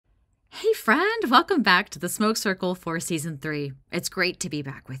Hey friend, welcome back to the Smoke Circle for Season 3. It's great to be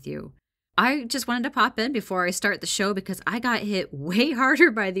back with you. I just wanted to pop in before I start the show because I got hit way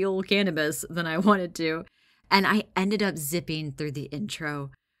harder by the old cannabis than I wanted to, and I ended up zipping through the intro.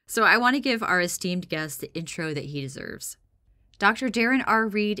 So I want to give our esteemed guest the intro that he deserves. Dr. Darren R.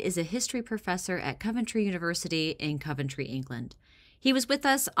 Reid is a history professor at Coventry University in Coventry, England. He was with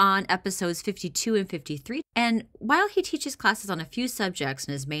us on episodes 52 and 53, and while he teaches classes on a few subjects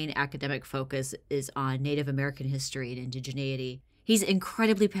and his main academic focus is on Native American history and indigeneity, he's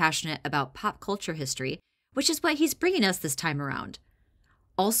incredibly passionate about pop culture history, which is what he's bringing us this time around.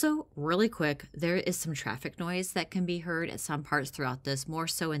 Also, really quick, there is some traffic noise that can be heard at some parts throughout this, more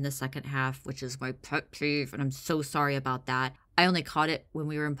so in the second half, which is my pet peeve, and I'm so sorry about that. I only caught it when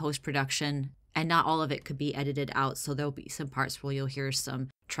we were in post-production, and not all of it could be edited out, so there'll be some parts where you'll hear some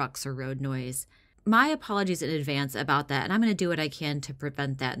trucks or road noise. My apologies in advance about that, and I'm going to do what I can to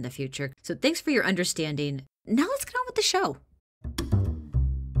prevent that in the future. So thanks for your understanding. Now let's get on with the show.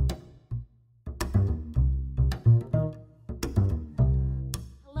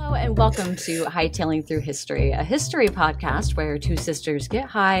 Hello and welcome to Hightailing Through History, a history podcast where two sisters get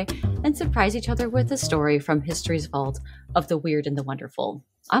high and surprise each other with a story from history's vault of the weird and the wonderful.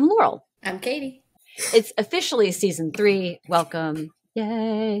 I'm Laurel. I'm Katie. It's officially season 3. Welcome.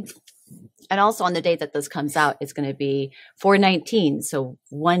 Yay. And also on the day that this comes out, it's going to be 4/19. So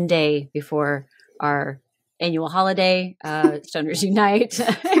one day before our annual holiday, Stoners Unite.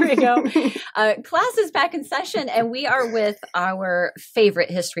 Here we go. Class is back in session, and we are with our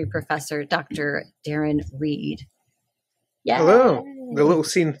favorite history professor, Dr. Darren Reid. Yay. Hello, the little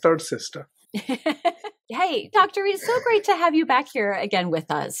seen third sister. Hey, Dr. Reid, it's so great to have you back here again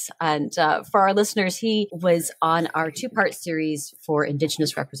with us. And for our listeners, he was on our 2-part series for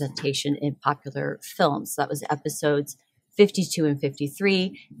Indigenous representation in popular films. So that was episodes 52 and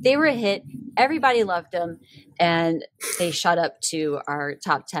 53. They were a hit. Everybody loved them. And they shot up to our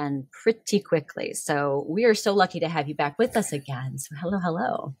top 10 pretty quickly. So we are so lucky to have you back with us again. So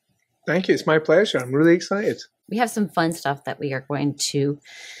hello. Thank you. It's my pleasure. I'm really excited. We have some fun stuff that we are going to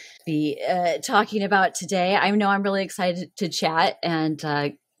be talking about today. I know I'm really excited to chat, and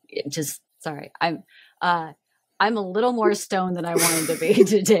sorry, I'm a little more stoned than I wanted to be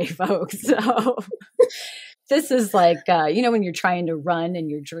today, folks. So this is like when you're trying to run in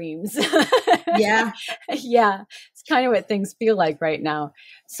your dreams. Yeah. It's kind of what things feel like right now.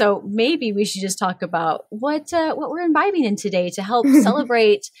 So maybe we should just talk about what we're imbibing in today to help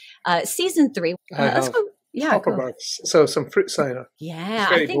celebrate season 3. Let's go. Yeah, so some fruit cider. Yeah, it's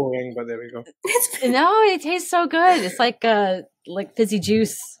very boring, but there we go. No, it tastes so good. It's like fizzy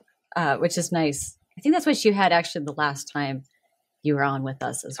juice, which is nice. I think that's what you had actually the last time you were on with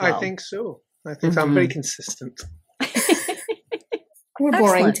us as well. I think so. I think I'm very consistent. We're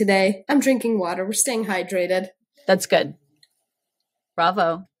boring today. I'm drinking water. We're staying hydrated. That's good.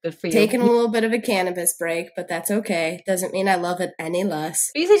 Bravo. Good for you. Taking a little bit of a cannabis break, but that's okay. Doesn't mean I love it any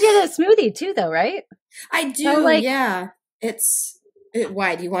less. You said you had a smoothie too, though, right? I do, so, yeah.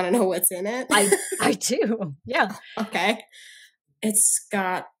 Why? Do you want to know what's in it? I do, yeah. Okay. It's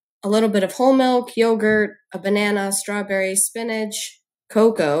got a little bit of whole milk, yogurt, a banana, strawberry, spinach,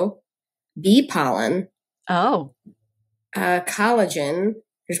 cocoa, bee pollen. Oh. Collagen.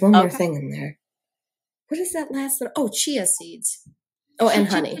 There's one more thing in there. What is that last one? Oh, chia seeds. Oh, and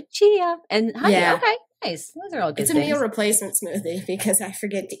honey. Chia and honey. Yeah. Okay, nice. Those are all good. It's a meal replacement smoothie because I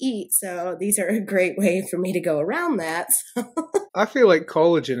forget to eat. So these are a great way for me to go around that. I feel like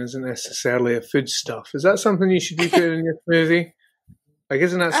collagen isn't necessarily a food stuff. Is that something you should be putting in your smoothie? Like,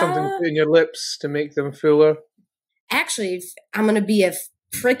 isn't that something to put in your lips to make them fuller? Actually, I'm going to be a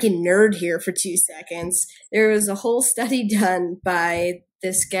freaking nerd here for 2 seconds. There was a whole study done by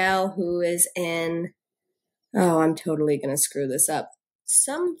this gal who is in, I'm totally going to screw this up.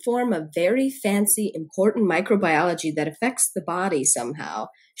 Some form of very fancy, important microbiology that affects the body somehow.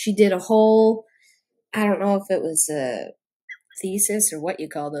 She did a whole, I don't know if it was a thesis or what you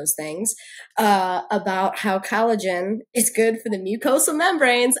call those things, about how collagen is good for the mucosal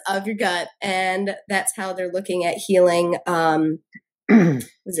membranes of your gut. And that's how they're looking at healing,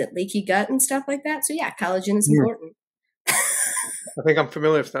 was it leaky gut and stuff like that? So yeah, collagen is important. I think I'm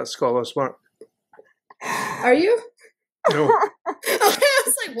familiar with that scholar's work. Are you? No. I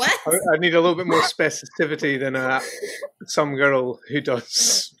was like, what? I need a little bit more specificity than some girl who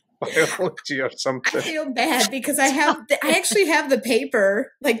does biology or something. I feel bad because I actually have the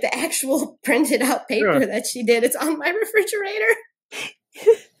paper, like the actual printed out paper that she did. It's on my refrigerator.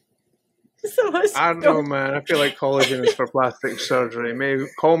 I don't know, man. I feel like collagen is for plastic surgery. Maybe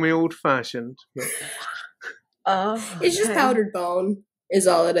call me old-fashioned. But... It's just powdered bone is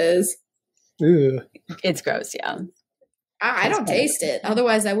all it is. Ugh. It's gross, yeah. I don't taste it.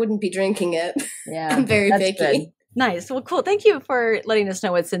 Otherwise, I wouldn't be drinking it. Yeah, I'm very that's picky. good. Nice. Well, cool. Thank you for letting us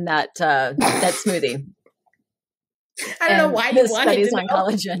know what's in that that smoothie. I don't know why you wanted studies to on know.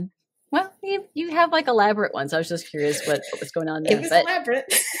 collagen. Well, you have like elaborate ones. I was just curious what was going on there. It was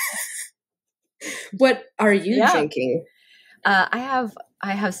elaborate. What are you drinking? I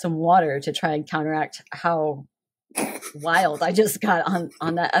have some water to try and counteract how wild I just got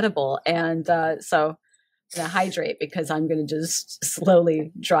on that edible, and so I'm gonna hydrate because I'm gonna just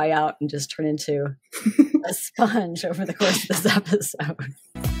slowly dry out and just turn into a sponge over the course of this episode.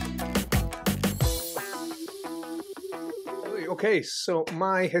 Okay, so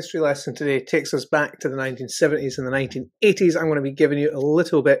my history lesson today takes us back to the 1970s and the 1980s. I'm going to be giving you a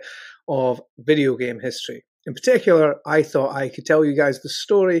little bit of video game history. In particular, I thought I could tell you guys the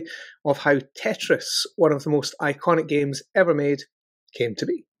story of how Tetris, one of the most iconic games ever made, came to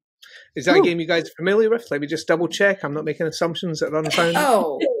be. Is that a game you guys are familiar with? Let me just double check. I'm not making assumptions that are unfounded.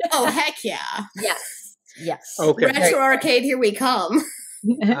 Oh, heck yeah. Yes. Okay. Retro arcade, here we come.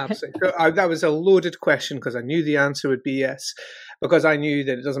 Absolutely. That was a loaded question because I knew the answer would be yes. Because I knew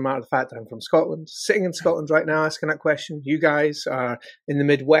that it doesn't matter the fact that I'm from Scotland. Sitting in Scotland right now asking that question, you guys are in the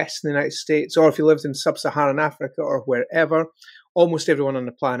Midwest in the United States, or if you lived in sub-Saharan Africa or wherever, almost everyone on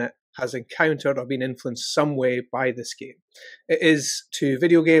the planet has encountered or been influenced some way by this game. It is to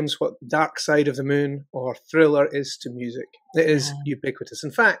video games what Dark Side of the Moon or Thriller is to music. It is ubiquitous.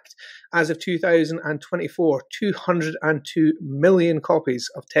 In fact, as of 2024, 202 million copies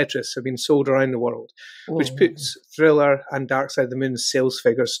of Tetris have been sold around the world, which puts Thriller and Dark Side of the Moon's sales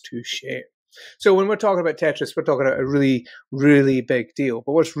figures to shame. So when we're talking about Tetris, we're talking about a really, really big deal.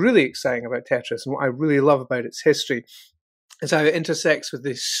 But what's really exciting about Tetris and what I really love about its history is how it intersects with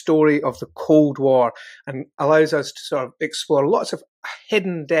the story of the Cold War and allows us to sort of explore lots of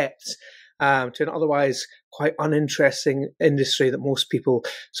hidden depths to an otherwise quite uninteresting industry that most people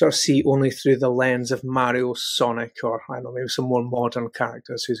sort of see only through the lens of Mario, Sonic, or I don't know, maybe some more modern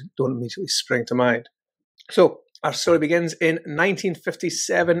characters who don't immediately spring to mind. So our story begins in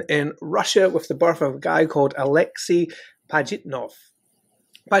 1957 in Russia with the birth of a guy called Alexei Pajitnov.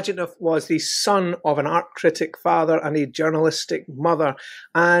 Pajitnov was the son of an art critic father and a journalistic mother,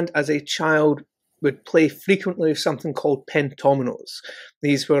 and as a child would play frequently with something called pentominoes.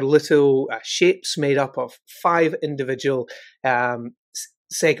 These were little shapes made up of 5 individual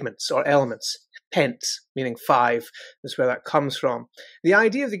segments or elements. Pent, meaning 5, is where that comes from. The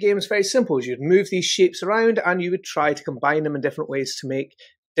idea of the game is very simple. You'd move these shapes around and you would try to combine them in different ways to make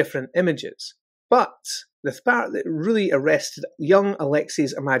different images. But the part that really arrested young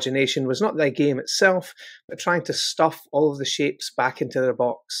Alexei's imagination was not the game itself, but trying to stuff all of the shapes back into their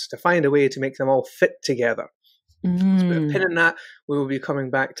box, to find a way to make them all fit together. So put a pin in that. We will be coming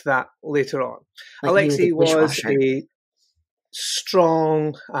back to that later on. Like Alexei was a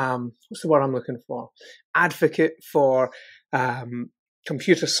strong, what's the word I'm looking for? Advocate for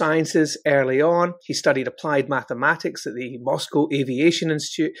computer sciences early on. He studied applied mathematics at the Moscow Aviation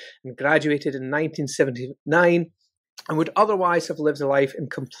Institute and graduated in 1979 and would otherwise have lived a life in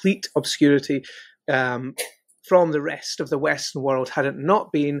complete obscurity from the rest of the Western world had it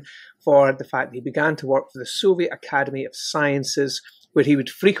not been for the fact that he began to work for the Soviet Academy of Sciences, where he would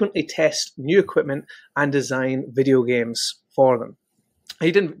frequently test new equipment and design video games for them.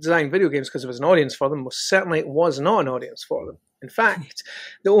 He didn't design video games because there was an audience for them. Most certainly it was not an audience for them. In fact,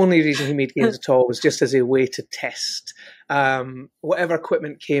 the only reason he made games at all was just as a way to test whatever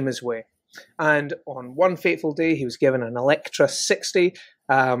equipment came his way. And on one fateful day, he was given an Electra 60, which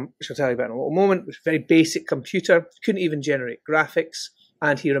I'll tell you about in a little moment. It was a very basic computer, couldn't even generate graphics.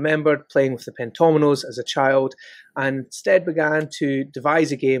 And he remembered playing with the pentominoes as a child and instead began to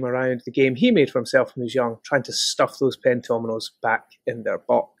devise a game around the game he made for himself when he was young, trying to stuff those pentominoes back in their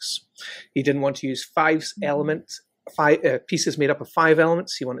box. He didn't want to use pieces made up of 5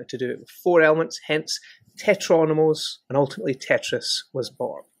 elements. He wanted to do it with 4 elements, hence Tetronymos, and ultimately Tetris was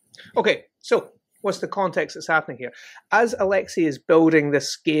born. Okay, so what's the context that's happening here? As Alexei is building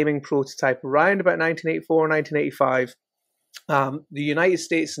this gaming prototype around about 1984, 1985, the United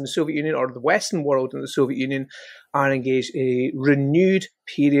States and the Soviet Union, or the Western world and the Soviet Union, are engaged in a renewed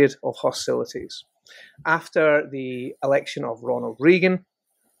period of hostilities. After the election of Ronald Reagan,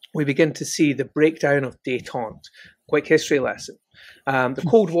 we begin to see the breakdown of détente. Quick history lesson. The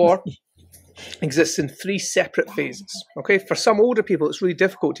Cold War exists in 3 separate phases. Okay, for some older people, it's really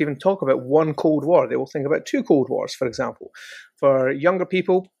difficult to even talk about one Cold War. They will think about 2 Cold Wars, for example. For younger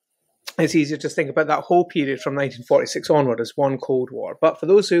people, it's easier to think about that whole period from 1946 onward as one Cold War. But for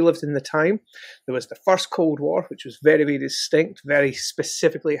those who lived in the time, there was the first Cold War, which was very, very distinct, very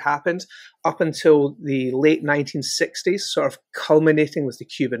specifically happened up until the late 1960s, sort of culminating with the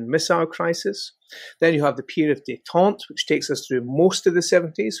Cuban Missile Crisis. Then you have the period of détente, which takes us through most of the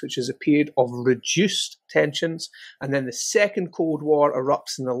 70s, which is a period of reduced tensions. And then the second Cold War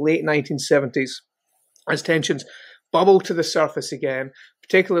erupts in the late 1970s as tensions bubble to the surface again,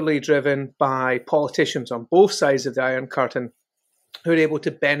 particularly driven by politicians on both sides of the Iron Curtain who are able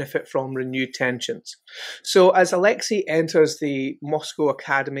to benefit from renewed tensions. So as Alexei enters the Moscow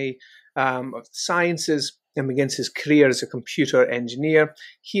Academy of Sciences and begins his career as a computer engineer,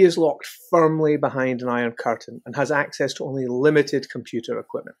 he is locked firmly behind an Iron Curtain and has access to only limited computer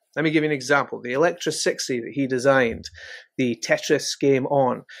equipment. Let me give you an example. The Electra 60 that he designed, the Tetris game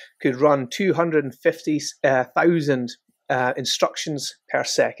on, could run 250,000 instructions per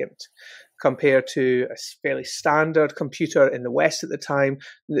second, compared to a fairly standard computer in the West at the time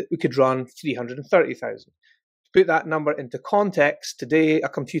that could run 330,000. To put that number into context, today a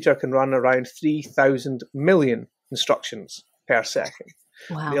computer can run around 3,000 million instructions per second.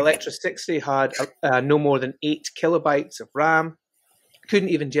 Wow. The Electra 60 had no more than 8 kilobytes of RAM, couldn't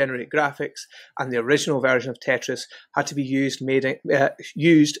even generate graphics, and the original version of Tetris had to be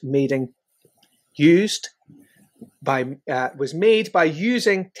was made by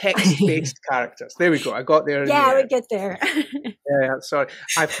using text-based characters. There we go. I got there. Yeah, we get there. Yeah, sorry.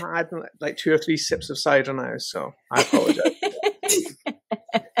 I've had like 2 or 3 sips of cider now, so I apologize.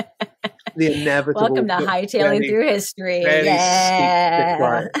 The inevitable. Welcome to Hightailing Through History. Very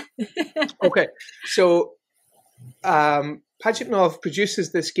Yeah. Okay, so Pajitnov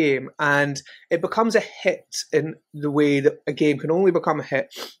produces this game, and it becomes a hit in the way that a game can only become a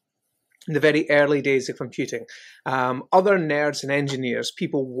hit in the very early days of computing. Other nerds and engineers,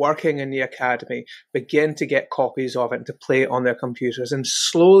 people working in the academy, begin to get copies of it and to play it on their computers. And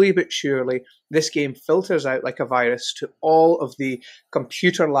slowly but surely, this game filters out like a virus to all of the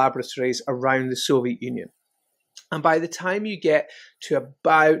computer laboratories around the Soviet Union. And by the time you get to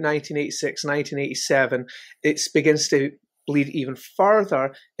about 1986, 1987, it begins to bleed even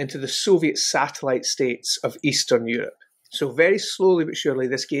further into the Soviet satellite states of Eastern Europe. So very slowly but surely,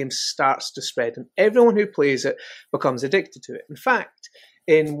 this game starts to spread, and everyone who plays it becomes addicted to it. In fact,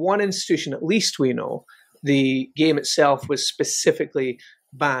 in one institution, at least we know, the game itself was specifically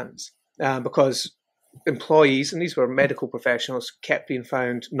banned because employees, and these were medical professionals, kept being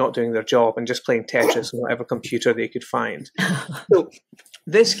found not doing their job and just playing Tetris on whatever computer they could find. So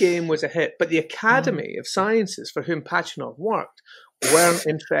this game was a hit, but the Academy of Sciences for whom Pajitnov worked weren't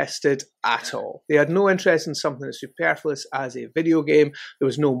interested at all. They had no interest in something as superfluous as a video game. There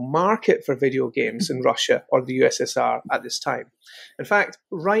was no market for video games in Russia or the USSR at this time. In fact,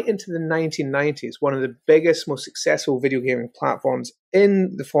 right into the 1990s, one of the biggest, most successful video gaming platforms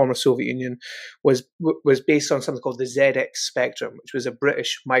in the former Soviet Union was based on something called the ZX Spectrum, which was a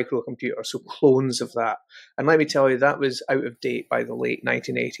British microcomputer, so clones of that. And let me tell you, that was out of date by the late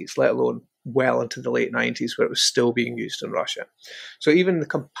 1980s, let alone well into the late 90s, where it was still being used in Russia. So even in the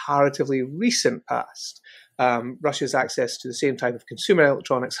comparatively recent past, Russia's access to the same type of consumer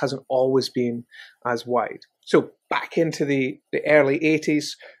electronics hasn't always been as wide. So back into the early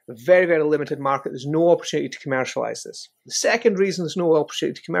 80s, a very, very limited market. There's no opportunity to commercialize this. The second reason there's no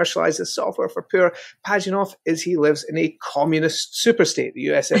opportunity to commercialize this software for poor Pajitnov is he lives in a communist superstate, the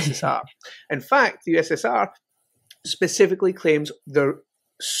USSR. In fact, the USSR specifically claims the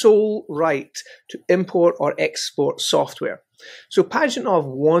sole right to import or export software. So Pajitnov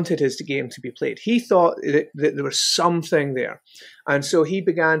wanted his game to be played. He thought that there was something there. And so he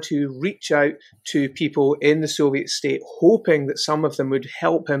began to reach out to people in the Soviet state, hoping that some of them would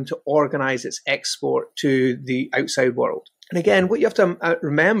help him to organize its export to the outside world. And again, what you have to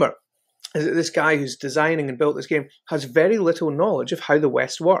remember is that this guy who's designing and built this game has very little knowledge of how the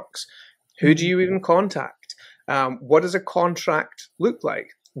West works. Who do you even contact? What does a contract look like?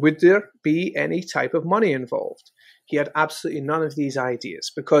 Would there be any type of money involved? He had absolutely none of these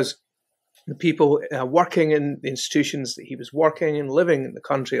ideas because the people working in the institutions that he was working in, living in the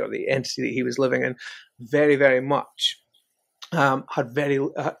country or the entity that he was living in, very, very much had very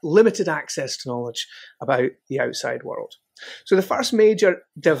limited access to knowledge about the outside world. So the first major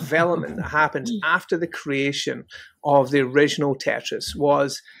development that happened after the creation of the original Tetris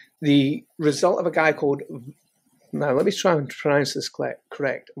was the result of a guy called, now let me try and pronounce this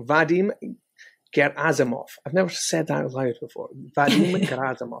correct, Vadim Gerasimov. I've never said that out loud before. Vadim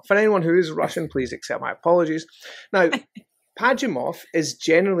Gerasimov. For anyone who is Russian, please accept my apologies. Now, Pajimov is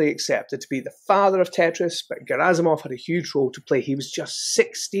generally accepted to be the father of Tetris, but Gerasimov had a huge role to play. He was just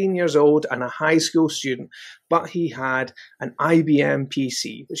 16 years old and a high school student, but he had an IBM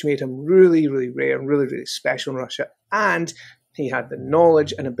PC, which made him really, really rare and really, really special in Russia. And he had the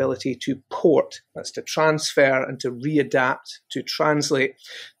knowledge and ability to port, that's to transfer and to readapt, to translate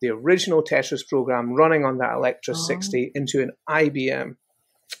the original Tetris program running on that Electra 60 into an IBM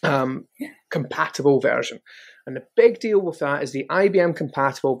compatible version. And the big deal with that is the IBM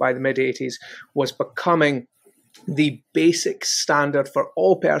compatible by the mid-80s was becoming the basic standard for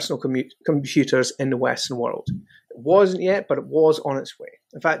all personal computers in the Western world. It wasn't yet, but it was on its way.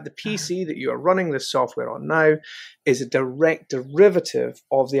 In fact, the PC that you are running this software on now is a direct derivative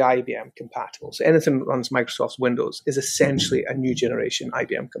of the IBM compatible. So anything that runs Microsoft's Windows is essentially a new generation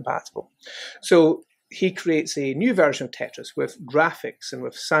IBM compatible. So he creates a new version of Tetris with graphics and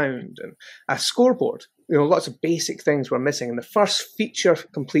with sound and a scoreboard. Lots of basic things were missing. And the first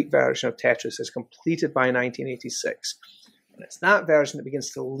feature-complete version of Tetris is completed by 1986. And it's that version that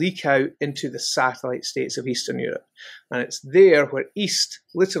begins to leak out into the satellite states of Eastern Europe. And it's there where East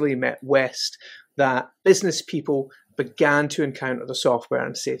literally met West that business people began to encounter the software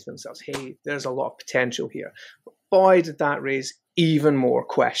and say to themselves, hey, there's a lot of potential here. But boy, did that raise even more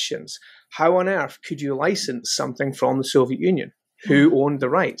questions. How on earth could you license something from the Soviet Union? Who owned the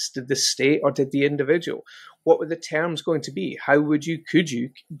rights? Did the state or did the individual? What were the terms going to be? How could you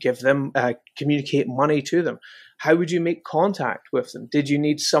give them, communicate money to them? How would you make contact with them? Did you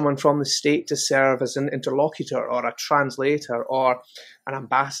need someone from the state to serve as an interlocutor or a translator or an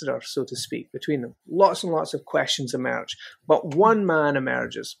ambassador, so to speak, between them? Lots and lots of questions emerge. But one man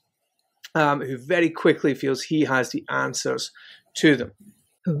emerges who very quickly feels he has the answers to them.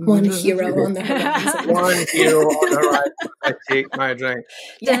 One hero on the horizon. One hero on the horizon. I take my drink.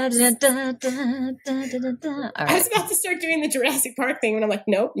 Yes. I was about to start doing the Jurassic Park thing when I'm like,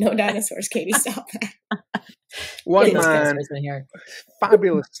 nope, no dinosaurs, Katie, stop that. One man,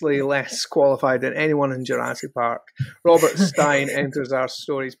 fabulously less qualified than anyone in Jurassic Park. Robert Stein enters our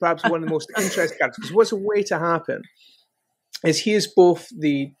stories, perhaps one of the most interesting characters. Because what's a way to happen is he is both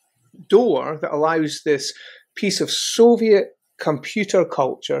the door that allows this piece of Soviet computer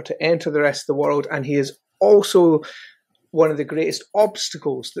culture to enter the rest of the world, and he is also one of the greatest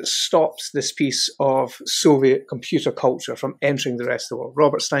obstacles that stops this piece of Soviet computer culture from entering the rest of the world.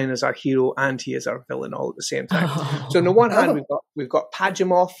 Robert Stein is our hero and he is our villain all at the same time. So on the one hand, we've got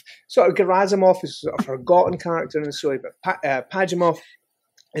Pajimov, sort of Gerasimov is sort of a forgotten character in the story, but Pajimov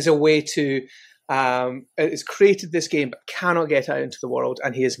is a way to has created this game but cannot get out into the world,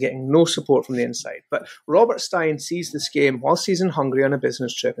 and he is getting no support from the inside. But Robert Stein sees this game whilst he's in Hungary on a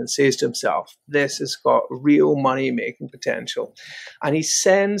business trip and says to himself, this has got real money-making potential. And he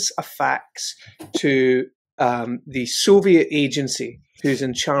sends a fax to the Soviet agency who's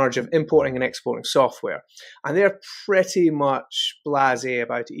in charge of importing and exporting software. And they're pretty much blasé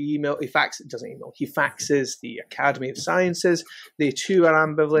about it. He faxes the Academy of Sciences. They too are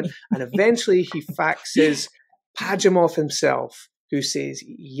ambivalent. And eventually he faxes Pajimov himself, who says,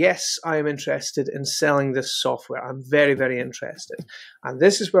 yes, I am interested in selling this software. I'm very, very interested. And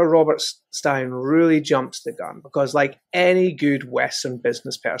this is where Robert Stein really jumps the gun, because like any good Western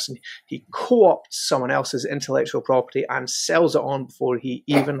business person, he co-opts someone else's intellectual property and sells it on before he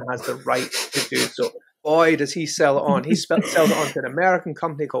even has the right to do so. Boy, does he sell it on. He sells it on to an American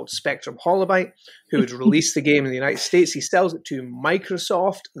company called Spectrum Holobyte, who would release the game in the United States. He sells it to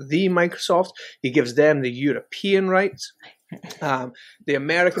Microsoft, He gives them the European rights. The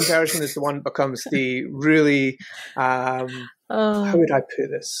American version is the one that becomes the really, how would I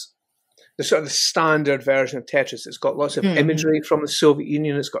put this? The sort of the standard version of Tetris. It's got lots of imagery from the Soviet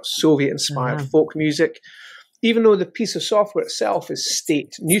Union. It's got Soviet-inspired folk music. Even though the piece of software itself is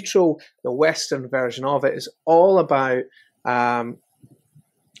state neutral, the Western version of it is all about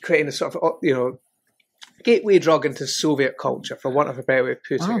creating a sort of, gateway drug into Soviet culture, for want of a better way of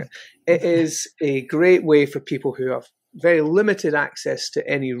putting it. It is a great way for people who have very limited access to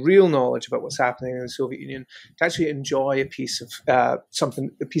any real knowledge about what's happening in the Soviet Union to actually enjoy a piece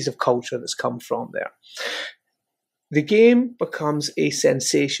of culture that's come from there. The game becomes a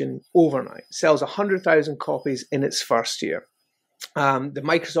sensation overnight. It sells 100,000 copies in its first year. The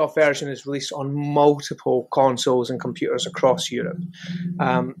Microsoft version is released on multiple consoles and computers across Europe.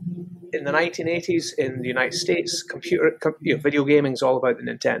 In the 1980s, in the United States, video gaming is all about the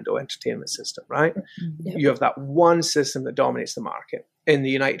Nintendo Entertainment System, right? Yep. You have that one system that dominates the market. In the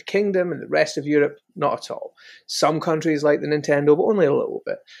United Kingdom and the rest of Europe, not at all. Some countries like the Nintendo, but only a little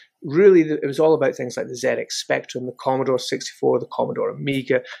bit. Really, it was all about things like the ZX Spectrum, the Commodore 64, the Commodore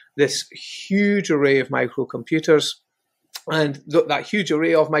Amiga, this huge array of microcomputers. And that huge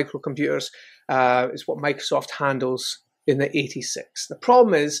array of microcomputers is what Microsoft handles in the 86. The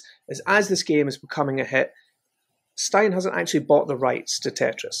problem is as this game is becoming a hit, Stein hasn't actually bought the rights to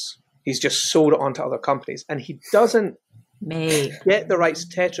Tetris. He's just sold it on to other companies. And he doesn't get the rights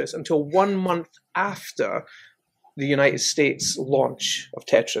to Tetris until 1 month after the United States launch of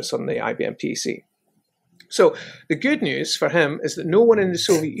Tetris on the IBM PC. So the good news for him is that no one in the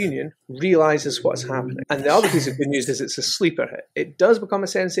Soviet Union realizes what's happening. And the other piece of good news is it's a sleeper hit. It does become a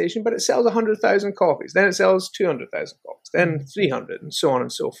sensation, but it sells 100,000 copies. Then it sells 200,000 copies, then 300, and so on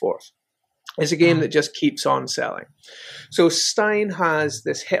and so forth. It's a game that just keeps on selling. So Stein has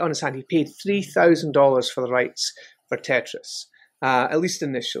this hit on his hand. He paid $3,000 for the rights for Tetris, at least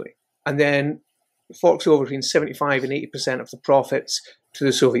initially, and then forks over between 75 and 80% of the profits to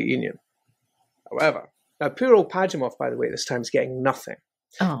the Soviet Union. However, now poor old Pajimov, by the way, this time is getting nothing.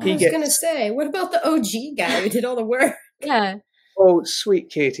 I was going to say, what about the OG guy who did all the work? Yeah. Oh, sweet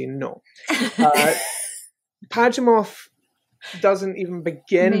Katie, no. Pajimov doesn't even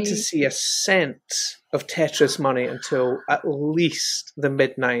begin to see a cent of Tetris money until at least the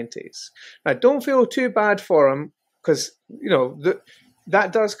mid-90s. Now, don't feel too bad for him, because,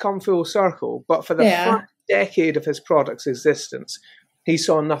 that does come full circle, but for the first decade of his product's existence, he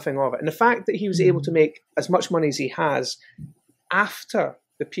saw nothing of it. And the fact that he was able to make as much money as he has after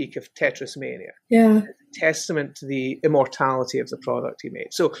the peak of Tetris Mania is a testament to the immortality of the product he made.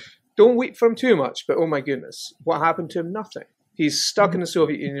 So don't weep for him too much, but oh my goodness, what happened to him? Nothing. He's stuck in the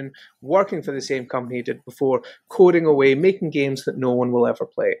Soviet Union, working for the same company he did before, coding away, making games that no one will ever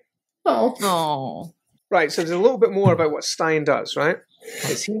play. Oh. Right, so there's a little bit more about what Stein does, right?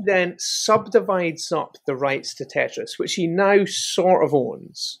 Is he then subdivides up the rights to Tetris, which he now sort of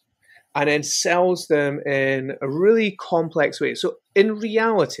owns, and then sells them in a really complex way. So in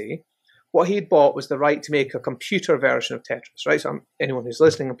reality, what he'd bought was the right to make a computer version of Tetris, right? So anyone who's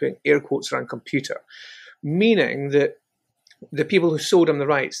listening, I'm putting air quotes around computer, meaning that the people who sold him the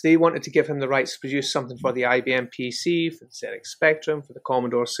rights, they wanted to give him the rights to produce something for the IBM PC, for the ZX Spectrum, for the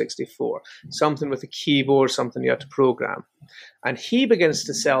Commodore 64, something with a keyboard, something you had to program. And he begins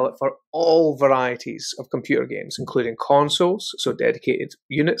to sell it for all varieties of computer games, including consoles, so dedicated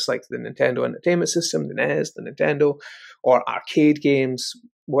units like the Nintendo Entertainment System, the NES, the Nintendo, or arcade games,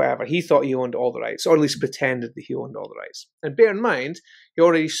 whatever. He thought he owned all the rights, or at least pretended that he owned all the rights. And bear in mind, he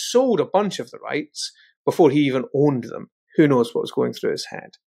already sold a bunch of the rights before he even owned them. Who knows what was going through his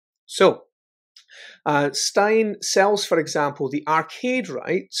head? So, Stein sells, for example, the arcade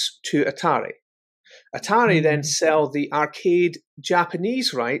rights to Atari. Atari then sell the arcade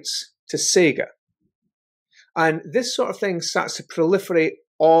Japanese rights to Sega. And this sort of thing starts to proliferate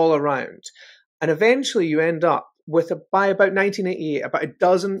all around. And eventually you end up with, by about 1988, about a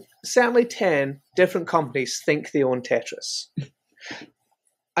dozen, certainly 10 different companies think they own Tetris.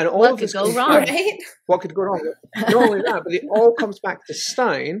 And all what of could this go wrong? Right? What could go wrong? Not only that, but it all comes back to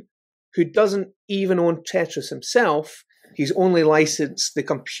Stein, who doesn't even own Tetris himself. He's only licensed the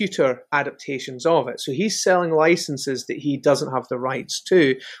computer adaptations of it. So he's selling licenses that he doesn't have the rights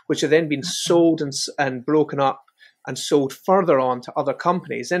to, which are then being sold and broken up and sold further on to other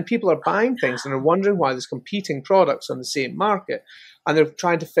companies. Then people are buying things and are wondering why there's competing products on the same market. And they're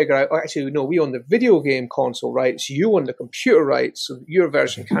trying to figure out, actually, no, we own the video game console rights, you own the computer rights, so your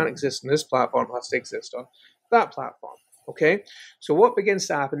version can't exist on this platform, it has to exist on that platform. Okay? So what begins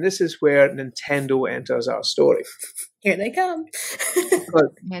to happen, this is where Nintendo enters our story. Here they come.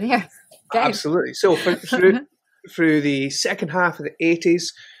 Yeah. Absolutely. So through the second half of the 80s,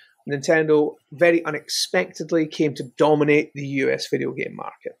 Nintendo very unexpectedly came to dominate the US video game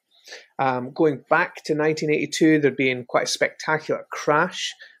market. Going back to 1982, there'd been quite a spectacular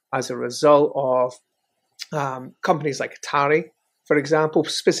crash as a result of companies like Atari, for example,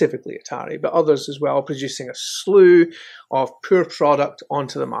 specifically Atari, but others as well, producing a slew of poor product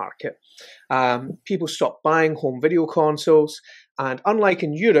onto the market. People stopped buying home video consoles, and unlike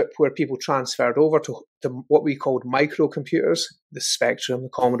in Europe, where people transferred over to what we called microcomputers, the Spectrum, the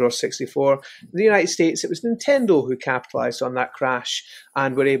Commodore 64, in the United States, it was Nintendo who capitalized on that crash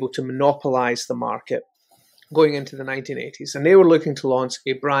and were able to monopolize the market going into the 1980s. And they were looking to launch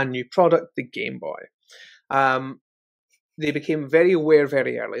a brand new product, the Game Boy. They became very aware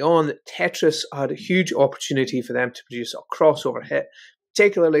very early on that Tetris had a huge opportunity for them to produce a crossover hit,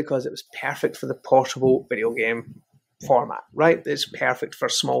 particularly because it was perfect for the portable video game format, right? It's perfect for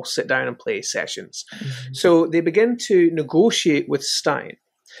small sit down and play sessions. Mm-hmm. So they begin to negotiate with Stein,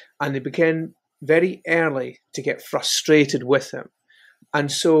 and they begin very early to get frustrated with him.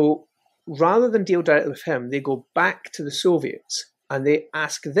 And so rather than deal directly with him, they go back to the Soviets and they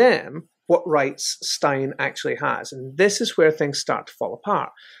ask them what rights Stein actually has. And this is where things start to fall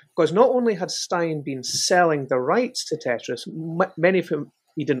apart. Because not only had Stein been selling the rights to Tetris, many of whom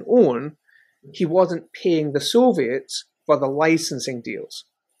he didn't own, he wasn't paying the Soviets for the licensing deals.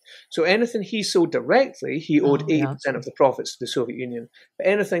 So anything he sold directly, he owed 80% of the profits to the Soviet Union. But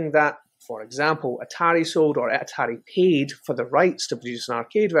anything that, for example, Atari sold or Atari paid for the rights to produce an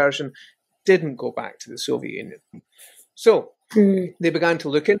arcade version didn't go back to the Soviet Union. So they began to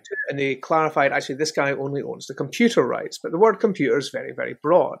look into it, and they clarified, actually, this guy only owns the computer rights. But the word computer is very, very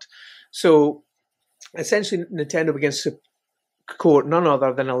broad. So essentially, Nintendo begins to court none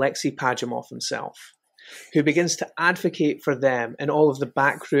other than Alexei Pajimov himself, who begins to advocate for them in all of the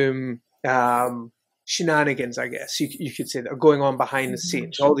backroom shenanigans, I guess you could say, that are going on behind the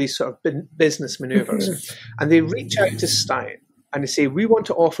scenes, all these sort of business maneuvers. And they reach out to Stein and they say, we want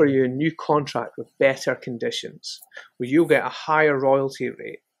to offer you a new contract with better conditions, where you'll get a higher royalty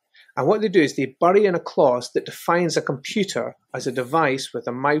rate. And what they do is they bury in a clause that defines a computer as a device with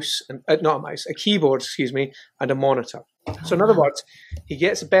a mouse, and a keyboard, and a monitor. So in other words, he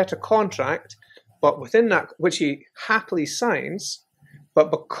gets a better contract, but within that, which he happily signs,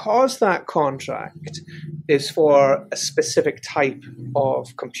 but because that contract is for a specific type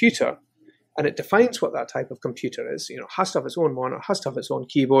of computer, and it defines what that type of computer is, has to have its own monitor, has to have its own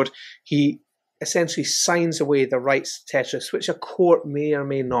keyboard, he essentially signs away the rights to Tetris, which a court may or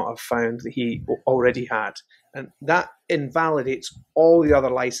may not have found that he already had. And that invalidates all the other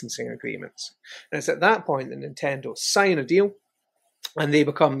licensing agreements. And it's at that point that Nintendo sign a deal, and they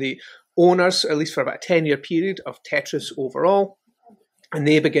become the owners, at least for about a 10-year period, of Tetris overall. And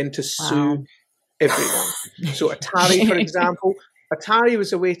they begin to sue everyone. So Atari, for example, Atari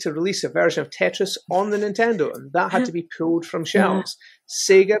was a way to release a version of Tetris on the Nintendo, and that had to be pulled from shelves.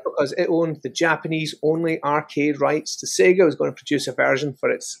 Sega, because it owned the Japanese-only arcade rights to Sega, was going to produce a version for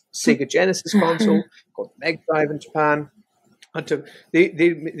its Sega Genesis console called Mega Drive in Japan.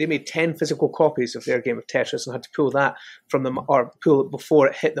 They made 10 physical copies of their game of Tetris and had to pull that from them, or pull it before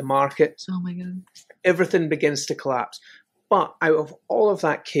it hit the market. Oh my God! Everything begins to collapse. But out of all of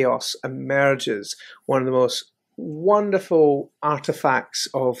that chaos emerges one of the most wonderful artifacts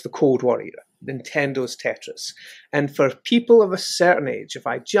of the Cold War era, Nintendo's Tetris. And for people of a certain age, if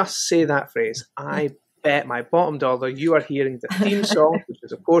I just say that phrase, I bet my bottom dollar you are hearing the theme song, which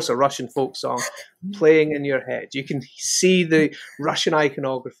is of course a Russian folk song, playing in your head. You can see the Russian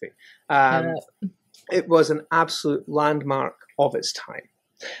iconography. It was an absolute landmark of its time.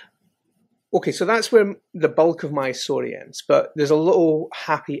 Okay, so that's where the bulk of my story ends, but there's a little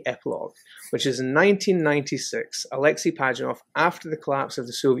happy epilogue, which is in 1996, Alexei Pajimov, after the collapse of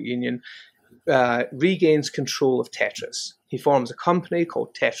the Soviet Union, regains control of Tetris. He forms a company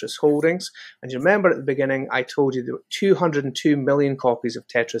called Tetris Holdings, and you remember at the beginning I told you that 202 million copies of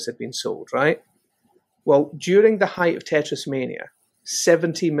Tetris had been sold, right? Well, during the height of Tetris mania,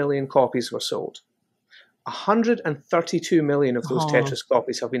 70 million copies were sold. 132 million of those Tetris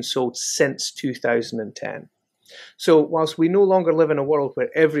copies have been sold since 2010. So whilst we no longer live in a world where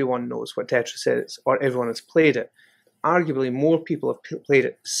everyone knows what Tetris is or everyone has played it, arguably more people have played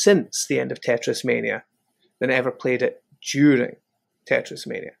it since the end of Tetris Mania than ever played it during Tetris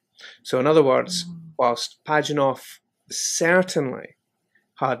Mania. So in other words, whilst Pajimov certainly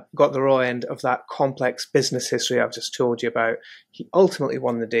had got the raw end of that complex business history I've just told you about, he ultimately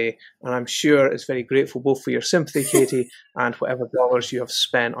won the day, and I'm sure is very grateful both for your sympathy, Katie, and whatever dollars you have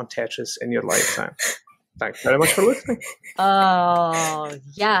spent on Tetris in your lifetime. Thanks very much for listening. Oh,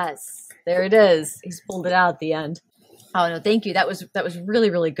 yes. There it is. He's pulled it out at the end. Oh, no, thank you. That was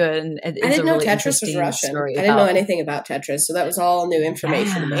really, really good. And I didn't know Tetris was Russian. I didn't know anything about Tetris, so that was all new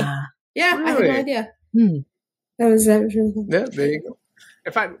information to me. Yeah, really? I had no idea. That was really cool. Yeah, there you go.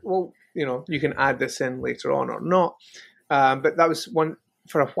 In fact, well, you can add this in later on or not. But that was one,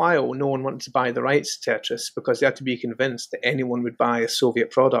 for a while, no one wanted to buy the rights to Tetris because they had to be convinced that anyone would buy a Soviet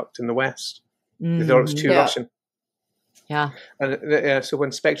product in the West. They thought it was too Russian. Yeah. And so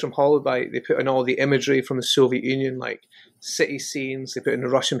when Spectrum Holobyte, they put in all the imagery from the Soviet Union, like city scenes, they put in the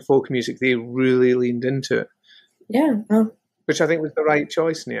Russian folk music, they really leaned into it. Yeah. Which I think was the right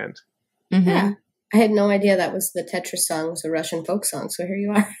choice in the end. Mm-hmm. Yeah. I had no idea that was the Tetris song was a Russian folk song, so here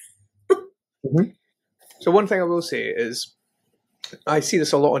you are. So one thing I will say is, I see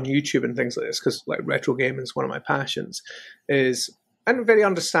this a lot on YouTube and things like this, because like retro gaming is one of my passions, and very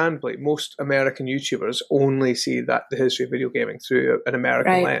understandably, most American YouTubers only see the history of video gaming through an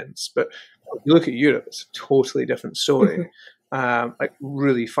American lens. But if you look at Europe, it's a totally different story, like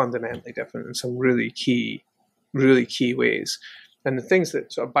really fundamentally different in some really key ways. And the things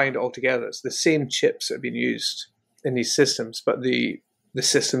that sort of bind it all together is the same chips that have been used in these systems, but the the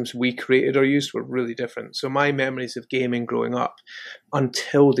systems we created or used were really different. So my memories of gaming growing up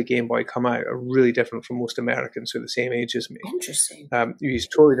until the Game Boy come out are really different from most Americans who are the same age as me. Interesting. You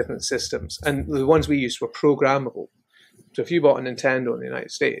used totally different systems. And the ones we used were programmable. So if you bought a Nintendo in the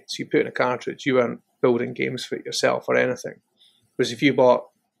United States, you put in a cartridge, you weren't building games for it yourself or anything. Whereas if you bought,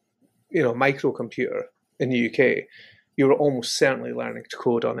 a microcomputer in the UK, you were almost certainly learning to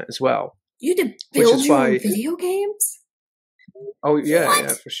code on it as well. You had to build your own video games? Oh, yeah,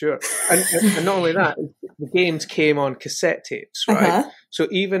 for sure. And not only that, the games came on cassette tapes, right? Uh-huh. So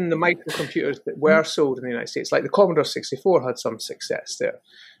even the microcomputers that were sold in the United States, like the Commodore 64 had some success there,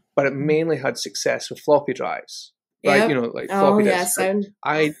 but it mainly had success with floppy drives, right? Yep. Floppy disks. Yes.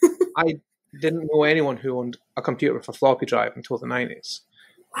 I didn't know anyone who owned a computer with a floppy drive until the 90s.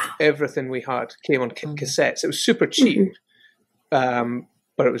 Wow. Everything we had came on cassettes. It was super cheap,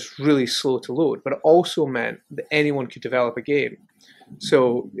 but it was really slow to load. But it also meant that anyone could develop a game.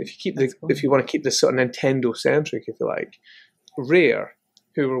 So if you want to keep this sort of Nintendo centric, if you like, Rare,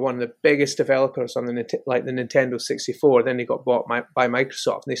 who were one of the biggest developers on the Nintendo 64, then they got bought by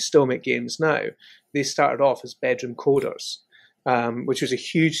Microsoft, and they still make games now. They started off as bedroom coders, which was a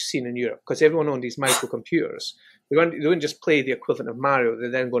huge scene in Europe because everyone owned these microcomputers. They wouldn't just play the equivalent of Mario. They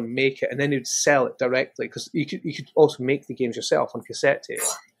then go and make it, and then they'd sell it directly because you could also make the games yourself on cassette tape.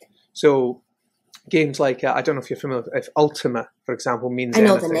 So games like I don't know if you're familiar if Ultima, for example, means I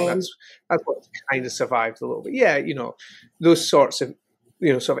know anything. the name. That's what kind of survived a little bit. Yeah, those sorts of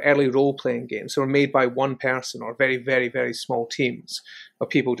sort of early role playing games that were made by one person or very, very, very small teams of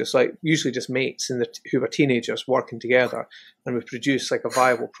people usually just mates who were teenagers working together and would produce like a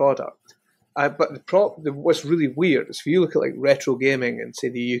viable product. But what's really weird is if you look at like retro gaming in say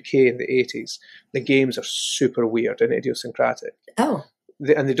the UK in the 80s, the games are super weird and idiosyncratic. Oh.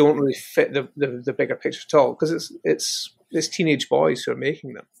 And they don't really fit the bigger picture at all because it's teenage boys who are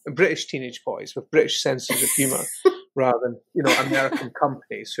making them, British teenage boys with British senses of humour, rather than American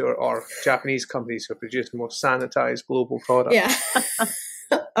companies or Japanese companies who are producing more sanitized global products. Yeah.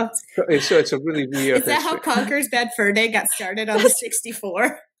 So it's a really weird. Is that how Conker's Bad Fur Day got started on the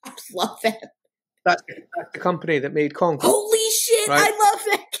 64? I love that. That's the company that made Conker. Holy shit! Right? I love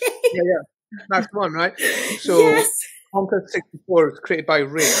that game. Yeah, that's the one, right? So yes. Conker 64 was created by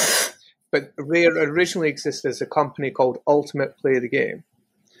Rare, but Rare originally existed as a company called Ultimate Play the Game.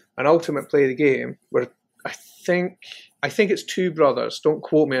 And Ultimate Play the Game were, I think it's two brothers. Don't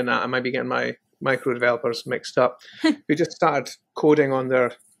quote me on that. I might be getting my micro developers mixed up. Who just started coding on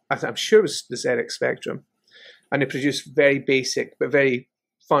their, I'm sure it was the ZX Spectrum, and they produced very basic but very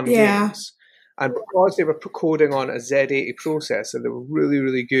fun games. And because they were coding on a Z80 processor, they were really,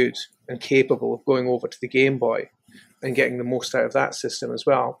 really good and capable of going over to the Game Boy and getting the most out of that system as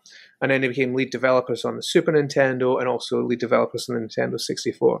well. And then they became lead developers on the Super Nintendo and also lead developers on the Nintendo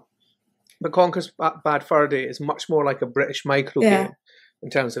 64. But Conker's Bad Fur Day is much more like a British micro game in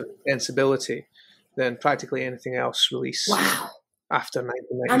terms of sensibility than practically anything else released after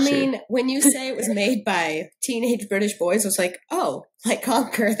 1992. I mean, when you say it was made by teenage British boys, it's like, oh, like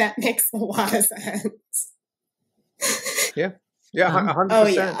Conker, that makes a lot of sense. Yeah, 100%. Oh,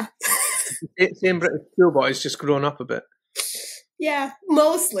 yeah. Same British schoolboys, just grown up a bit. Yeah,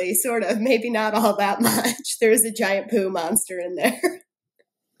 mostly, sort of. Maybe not all that much. There's a giant poo monster in there.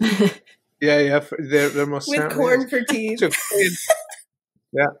 Yeah, there must with corn for teeth.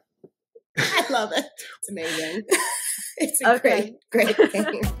 Yeah. I love it. It's amazing. It's a great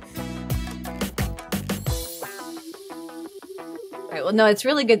game. Right. Well, no, it's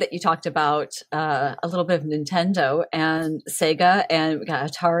really good that you talked about a little bit of Nintendo and Sega, and we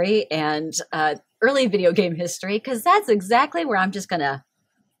got Atari and early video game history, because that's exactly where I'm just going to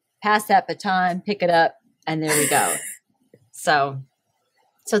pass that baton, pick it up, and there we go. So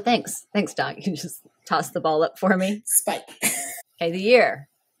thanks, Doc. You can just toss the ball up for me. Spike. Okay, the year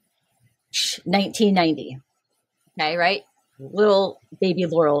 1990. Okay, right. Little baby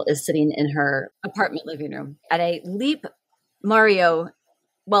Laurel is sitting in her apartment living room at a Leap Mario,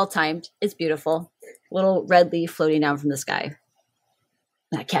 well timed. It's beautiful. Little red leaf floating down from the sky.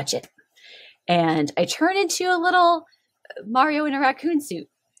 I catch it, and I turn into a little Mario in a raccoon suit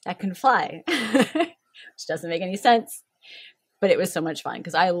that can fly, which doesn't make any sense. But it was so much fun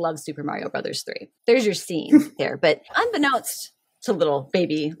because I love Super Mario Brothers 3. There's your scene there. But unbeknownst to little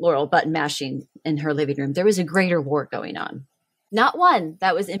baby Laurel button mashing in her living room, there was a greater war going on. Not one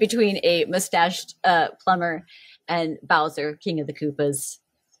that was in between a mustached plumber and Bowser, King of the Koopas.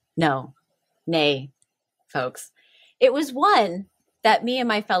 No, nay, folks. It was one that me and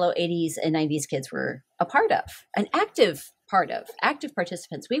my fellow 80s and 90s kids were a part of, an active part of, active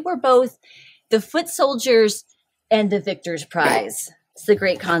participants. We were both the foot soldiers and the victor's prize. It's the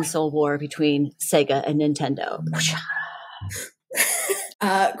great console war between Sega and Nintendo.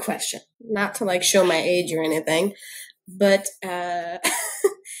 Question. Not to like show my age or anything, but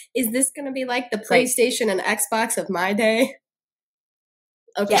is this going to be like the PlayStation and Xbox of my day?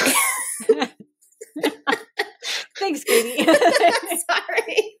 Okay. Yes. Thanks, Katie.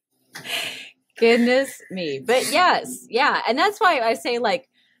 Sorry. Goodness me. But yes, yeah. And that's why I say like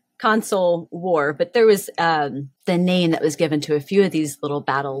console war, but there was the name that was given to a few of these little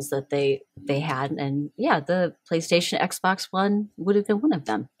battles that they had. And yeah, the PlayStation Xbox One would have been one of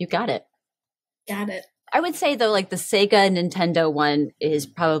them. You got it. Got it. I would say though, like the Sega Nintendo one is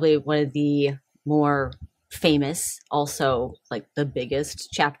probably one of the more famous, also like the biggest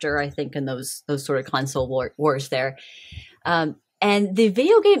chapter, I think, in those sort of console wars there. And the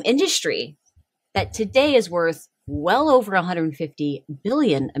video game industry that today is worth well over 150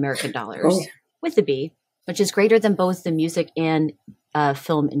 billion American dollars with a B, which is greater than both the music and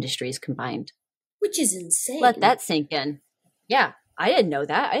film industries combined. Which is insane. Let that sink in. Yeah, I didn't know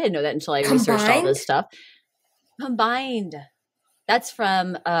that. I didn't know that until I researched all this stuff. Combined. That's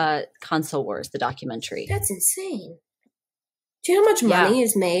from Console Wars, the documentary. That's insane. Do you know how much money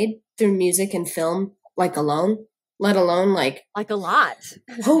is made through music and film, like alone? Let alone like a lot.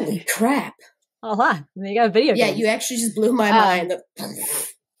 Holy crap. A lot. You got video games. Yeah, you actually just blew my mind.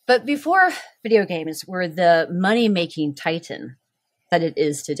 But before video games were the money-making titan that it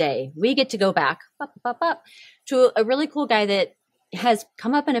is today, we get to go back to a really cool guy that has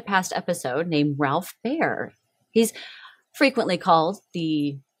come up in a past episode named Ralph Baer. He's frequently called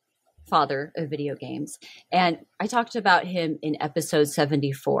the father of video games. And I talked about him in episode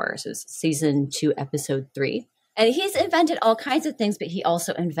 74, so it's season 2, episode 3. And he's invented all kinds of things, but he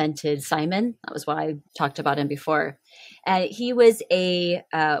also invented Simon. That was why I talked about him before. And he was a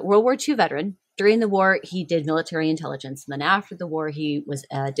World War II veteran. During the war, he did military intelligence. And then after the war, he was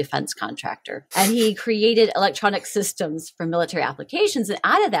a defense contractor. And he created electronic systems for military applications. And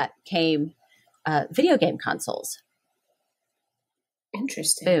out of that came video game consoles.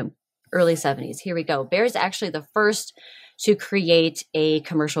 Interesting. Boom. Early 70s. Here we go. Baer's actually the first to create a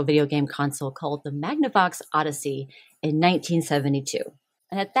commercial video game console called the Magnavox Odyssey in 1972.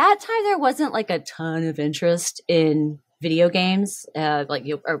 And at that time, there wasn't like a ton of interest in video games. Like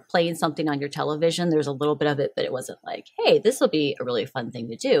you are playing something on your television. There's a little bit of it, but it wasn't like, hey, this will be a really fun thing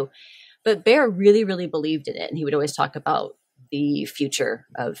to do. But Baer really, really believed in it. And he would always talk about the future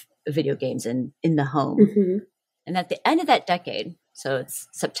of video games in the home. Mm-hmm. And at the end of that decade, so it's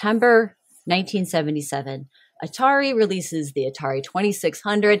September 1977, Atari releases the Atari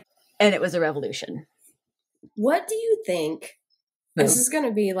 2600, and it was a revolution. What do you think? This is going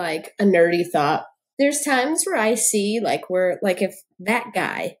to be like a nerdy thought. There's times where I see if that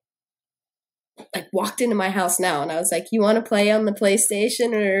guy like walked into my house now and I was like, you want to play on the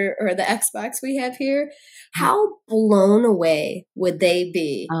PlayStation or the Xbox we have here? How blown away would they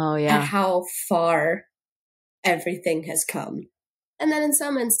be at how far everything has come? And then in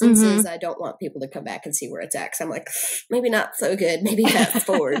some instances, I don't want people to come back and see where it's at. 'Cause I'm like, maybe not so good. Maybe fast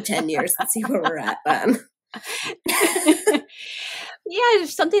forward 10 years and see where we're at then. Yeah,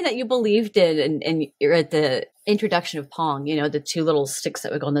 something that you believed in. And you're at the introduction of Pong, the two little sticks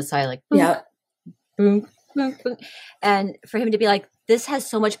that would go on the side, like, boom, boom, boom, boom. And for him to be like, this has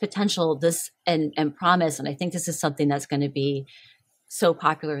so much potential, and promise. And I think this is something that's going to be so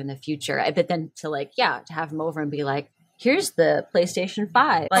popular in the future. But then to have him over and be like, here's the PlayStation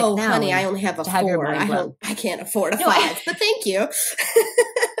 5. Honey, I only have a 4. I can't afford a 5, but thank you.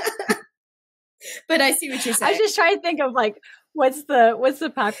 But I see what you're saying. I was just trying to think of what's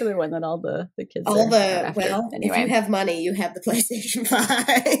the popular one that all the kids anyway. If you have money, you have the PlayStation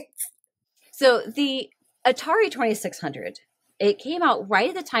 5. So the Atari 2600, it came out right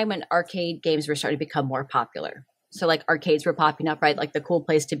at the time when arcade games were starting to become more popular. So arcades were popping up, right? Like the cool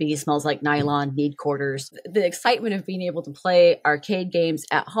place to be, smells like nylon, need quarters. The excitement of being able to play arcade games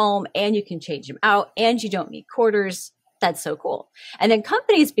at home and you can change them out and you don't need quarters. That's so cool. And then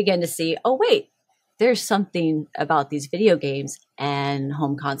companies began to see, oh, wait, there's something about these video games and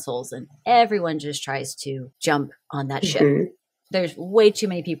home consoles, and everyone just tries to jump on that ship. There's way too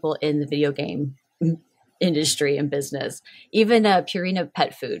many people in the video game industry and business. Even Purina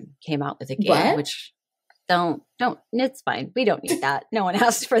Pet Food came out with a game, which... Don't. It's fine. We don't need that. No one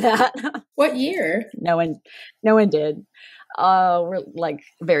asked for that. What year? No one did. We're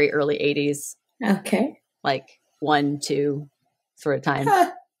very early 80s. Okay. 1, 2 sort of time.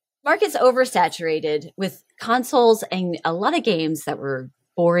 Market's oversaturated with consoles and a lot of games that were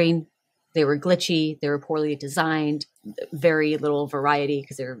boring. They were glitchy. They were poorly designed. Very little variety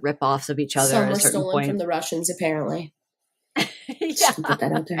because they were rip-offs of each other. Some at were a certain stolen point. From the Russians, apparently. Yeah. Put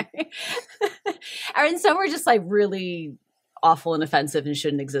that out there. And some were just like really awful and offensive and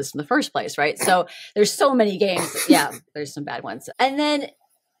shouldn't exist in the first place, right? So there's so many games. Yeah, there's some bad ones. And then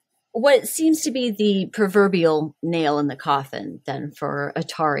what seems to be the proverbial nail in the coffin then for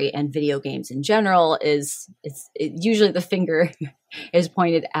Atari and video games in general is usually the finger is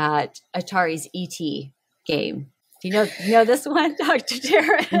pointed at Atari's E.T. game. Do you know this one, Dr.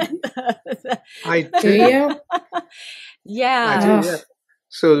 Darren? I Do do. you? Yeah. I do, yeah.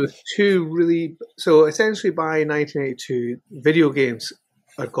 So so essentially by 1982, video games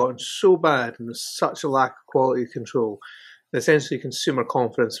had gotten so bad and there's such a lack of quality control that essentially consumer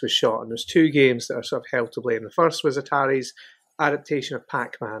confidence was shot. And there's two games that are sort of held to blame. The first was Atari's adaptation of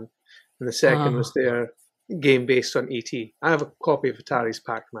Pac-Man, and the second was their game based on E.T. I have a copy of Atari's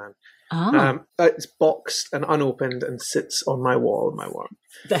Pac-Man. It's boxed and unopened and sits on my wall in my work.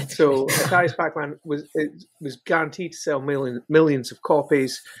 So Atari's Pac-Man was guaranteed to sell millions of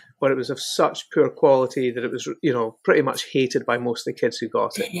copies, but it was of such poor quality that it was, pretty much hated by most of the kids who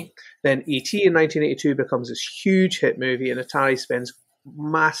got it. Then E.T. in 1982 becomes this huge hit movie, and Atari spends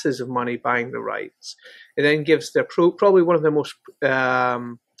masses of money buying the rights. It then gives their probably one of the most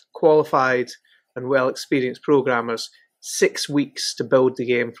qualified and well-experienced programmers 6 weeks to build the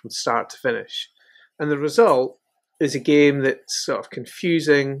game from start to finish. And the result is a game that's sort of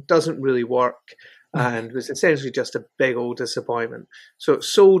confusing, doesn't really work, and was essentially just a big old disappointment. So it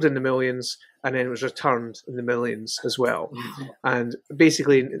sold in the millions, and then it was returned in the millions as well. And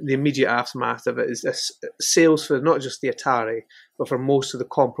basically, the immediate aftermath of it is this sales for not just the Atari, but for most of the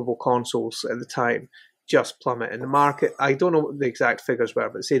comparable consoles at the time just plummet. And the market, I don't know what the exact figures were,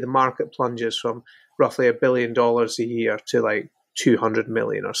 but say the market plunges from roughly $1 billion a year to like 200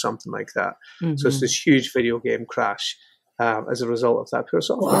 million or something like that. Mm-hmm. So it's this huge video game crash as a result of that pure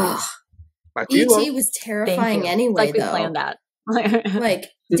software. Wow. E.T. was terrifying anyway, like we planned that.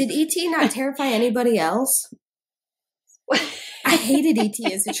 Did E.T. not terrify anybody else? I hated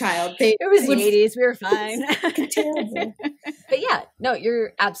E.T. as a child. It was the 80s. We were fine. Terrible. But yeah, no,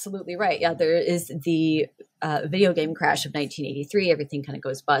 you're absolutely right. Yeah, there is the video game crash of 1983. Everything kind of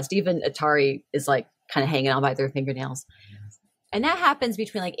goes bust. Even Atari is like kind of hanging on by their fingernails. And that happens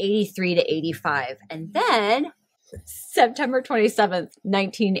between like 83 to 85. And then September 27th,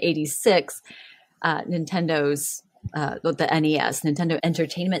 1986, Nintendo's the NES, Nintendo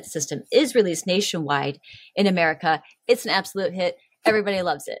Entertainment System, is released nationwide in America. It's an absolute hit. Everybody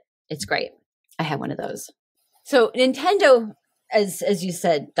loves it. It's great. I had one of those. So Nintendo, as you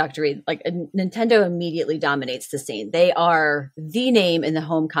said, Dr. Reid, like Nintendo immediately dominates the scene. They are the name in the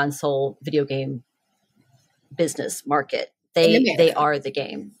home console video game business market. They are the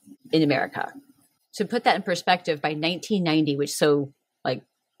game in America. To put that in perspective, by 1990, which like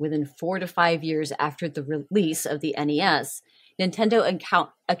within 4 to 5 years after the release of the NES, Nintendo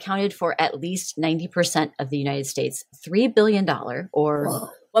accounted for at least 90% of the United States' $3 billion or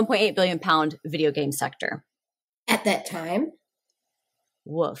 1.8 billion pound video game sector. At that time?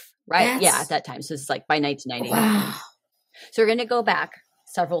 Woof. Right? Yeah, at that time. So it's like by 1990. Wow. So we're going to go back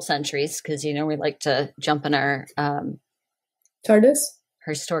several centuries because, we like to jump in our TARDIS?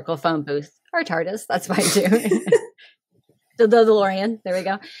 Historical phone booth. Or TARDIS. That's fine too. The DeLorean. There we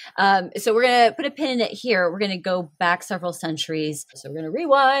go. So we're going to put a pin in it here. We're going to go back several centuries. So we're going to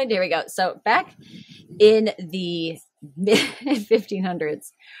rewind. Here we go. So back in the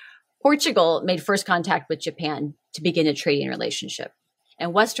mid-1500s, Portugal made first contact with Japan to begin a trading relationship.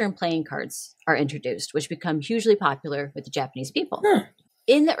 And Western playing cards are introduced, which become hugely popular with the Japanese people. Huh.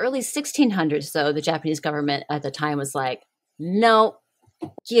 In the early 1600s, though, the Japanese government at the time was like, no,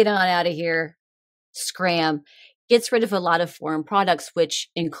 get on out of here, scram. Gets rid of a lot of foreign products, which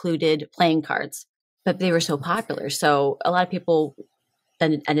included playing cards, but they were so popular. So a lot of people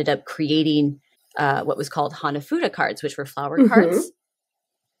then ended up creating what was called Hanafuda cards, which were flower cards.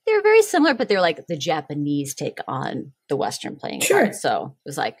 They were very similar, but they're like the Japanese take on the Western playing cards. So it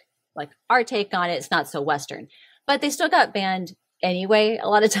was like our take on it. It's not so Western, but they still got banned anyway, a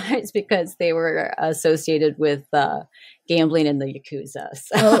lot of times because they were associated with gambling and the Yakuza.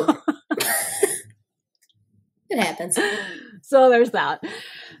 So. It happens. So there's that.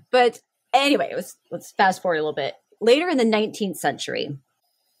 But anyway, let's fast forward a little bit. Later in the 19th century,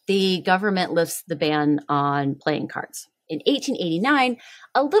 the government lifts the ban on playing cards. In 1889,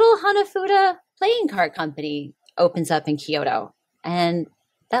 a little Hanafuda playing card company opens up in Kyoto. And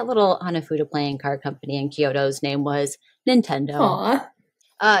that little Hanafuda playing card company in Kyoto's name was Nintendo.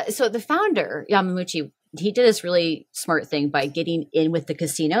 So the founder, Yamamuchi, he did this really smart thing by getting in with the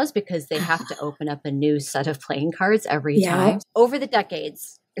casinos because they have to open up a new set of playing cards every time. Over the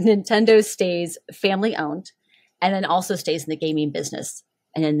decades, Nintendo stays family owned. and then also stays in the gaming business.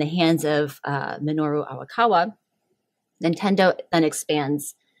 And in the hands of Minoru Arakawa, Nintendo then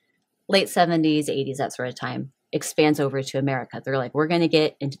expands late 70s, 80s, that sort of time, expands over to America. They're like, we're going to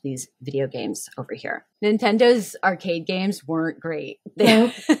get into these video games over here. Nintendo's arcade games weren't great.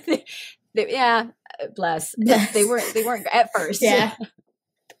 Yeah, bless. They weren't at first. Yeah.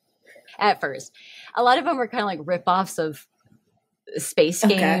 At first. A lot of them were kind of like rip-offs of space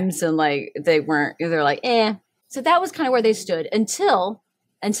games, and like they're like, eh. So that was kind of where they stood until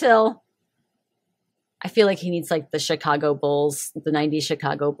I feel like he needs like the Chicago Bulls, the 90s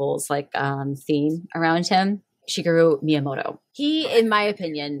Chicago Bulls, like theme around him. Shigeru Miyamoto. He, in my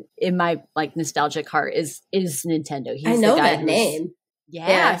opinion, in my like nostalgic heart, is Nintendo. He's I know the guy that name.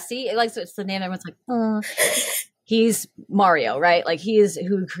 Yeah. See, like, so it's the name everyone's like, oh. He's Mario, right? Like he is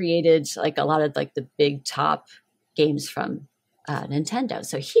who created like a lot of like the big top games from Nintendo.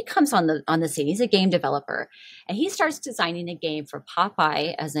 So he comes on the scene. He's a game developer, and he starts designing a game for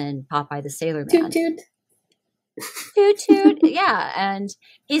Popeye, as in Popeye the Sailor Man. Toot toot. Toot toot. Yeah, and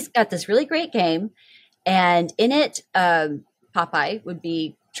he's got this really great game, and in it, Popeye would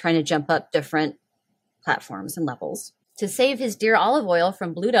be trying to jump up different platforms and levels to save his dear Olive Oil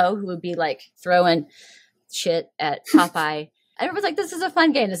from Bluto, who would be like throwing shit at Popeye. And everyone's like, this is a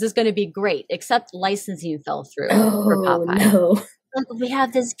fun game. This is going to be great, except licensing fell through for Popeye. No. We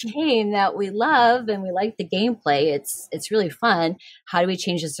have this game that we love and we like the gameplay. It's really fun. How do we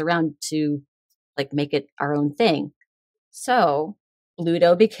change this around to like make it our own thing? So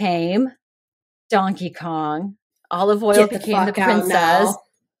Bluto became Donkey Kong. Olive Oil became the princess.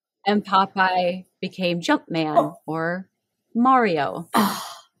 And Popeye became Jumpman or Mario.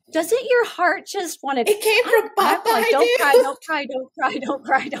 Doesn't your heart just want to? It came from Popeye. Like, don't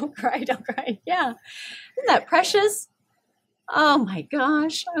cry. Yeah. Isn't that precious? Oh my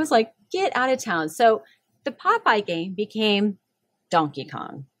gosh. I was like, get out of town. So the Popeye game became Donkey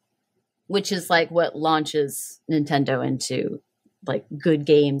Kong, which is like what launches Nintendo into like good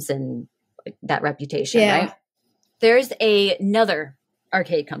games and like that reputation, right? There's another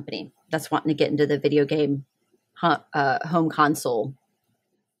arcade company that's wanting to get into the video game home console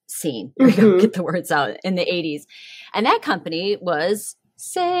scene. Get the words out in the 80s. And that company was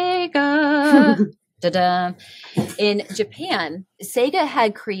Sega. Da-da. In Japan, Sega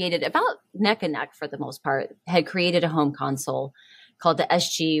had created, about neck and neck for the most part, had created a home console called the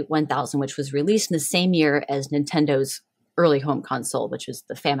SG-1000, which was released in the same year as Nintendo's early home console, which was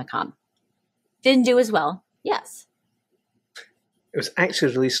the Famicom. Didn't do as well. Yes. It was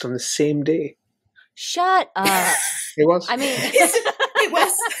actually released on the same day. Shut up. It was? I mean... It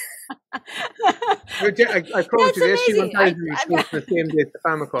was. I promise you, the SG-1000 was the same day as the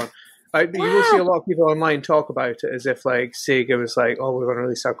Famicom. You will see a lot of people online talk about it as if like Sega was like, oh, we're going to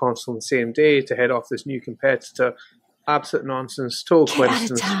release our console on the same day to head off this new competitor. Absolute nonsense. Total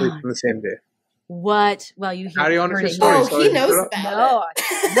coincidence. On the same day. What? Well, you carry on with the story. Oh, he knows about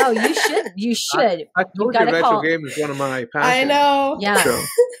it. No, you should. You should. I told you retro game is one of my passions. I know. Yeah. So,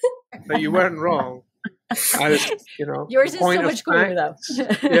 but you weren't wrong. I just, yours is so much cooler, though.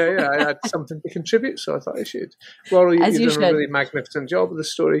 yeah, I had something to contribute, so I thought I should. Laurel, you've done a really magnificent job with the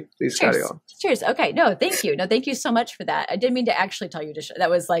story. Please carry on. Cheers. Okay. No, thank you. No, thank you so much for that. I didn't mean to actually tell you to.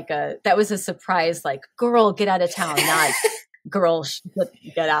 That was a surprise. Like, girl, get out of town. Not girl,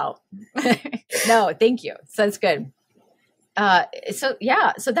 get out. No, thank you. So that's good. So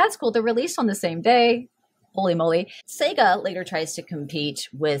that's cool. They're released on the same day. Holy moly! Sega later tries to compete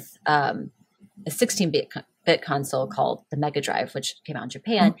with a 16-bit console called the Mega Drive, which came out in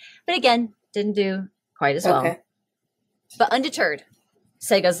Japan, but again, didn't do quite as well. But undeterred,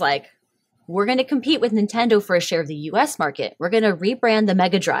 Sega's like, we're going to compete with Nintendo for a share of the US market. We're going to rebrand the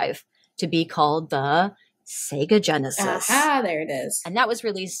Mega Drive to be called the Sega Genesis. There it is. And that was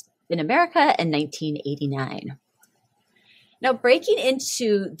released in America in 1989. Now, breaking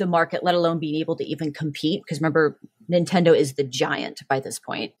into the market, let alone being able to even compete, because remember, Nintendo is the giant by this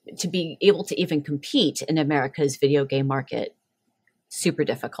point. To be able to even compete in America's video game market, super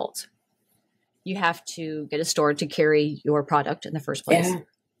difficult. You have to get a store to carry your product in the first place,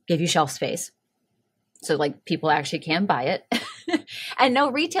 give you shelf space, so like people actually can buy it. And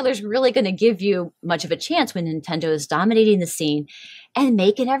no retailer's really going to give you much of a chance when Nintendo is dominating the scene and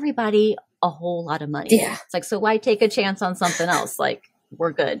making everybody a whole lot of money. Yeah. It's like, so why take a chance on something else? Like,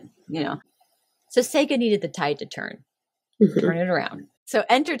 we're good, So Sega needed the tide to turn it around. So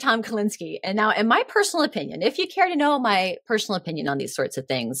enter Tom Kalinske. And now, in my personal opinion, if you care to know my personal opinion on these sorts of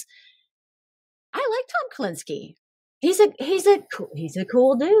things, I like Tom Kalinske. He's a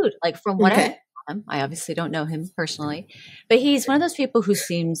cool dude. Like from what Tom. I obviously don't know him personally, but he's one of those people who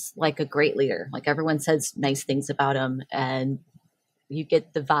seems like a great leader. Like everyone says nice things about him, and you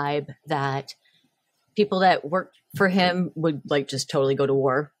get the vibe that people that worked for him would like just totally go to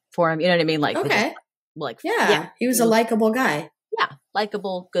war for him. You know what I mean? Like, Okay. Yeah, he was a likable guy. Yeah,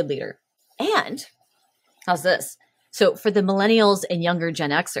 likable, good leader. And how's this? So for the millennials and younger Gen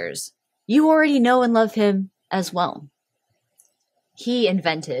Xers, you already know and love him as well. He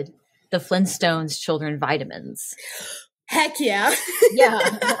invented the Flintstones children vitamins. Heck yeah. Yeah.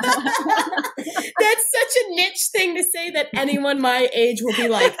 That's such a niche thing to say that anyone my age will be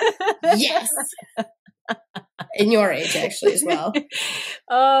like, yes. And your age, actually, as well.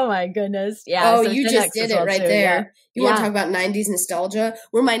 Oh, my goodness. Yeah. Oh, so you Gen just X did as it well, right too. there. Yeah. You want to talk about 90s nostalgia?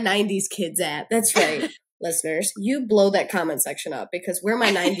 Where my 90s kids at? That's right, listeners. You blow that comment section up because where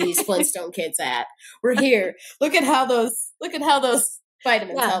my 90s Flintstone kids at? We're here. Look at how those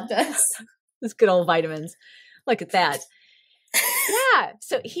vitamins helped us. Those good old vitamins. Look at that. Yeah.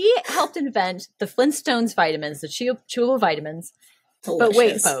 So he helped invent the Flintstones vitamins, the chewable vitamins. Delicious. But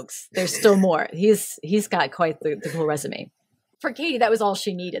wait, folks, there's still more. He's got quite the cool resume. For Katie, that was all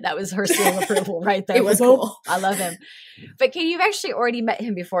she needed. That was her seal of approval right there. It was cool. I love him. But Katie, you've actually already met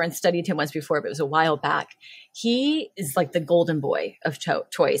him before and studied him once before, but it was a while back. He is like the golden boy of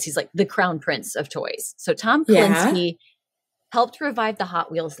toys. He's like the crown prince of toys. So Tom Kalinske helped revive the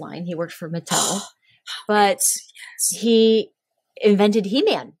Hot Wheels line. He worked for Mattel, but he invented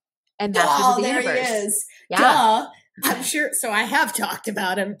He-Man and Masters of the Universe. There he is. Yeah. Duh. I'm sure. So I have talked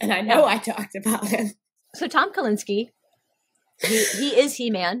about him, and I know I talked about him. So Tom Kalinske, he is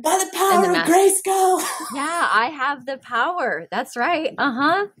He-Man. By the power of Grayskull. Yeah, I have the power. That's right.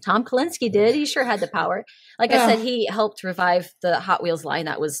 Tom Kalinske did. He sure had the power. Like I said, he helped revive the Hot Wheels line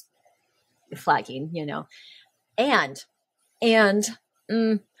that was flagging, you know. And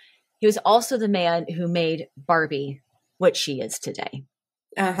he was also the man who made Barbie what she is today.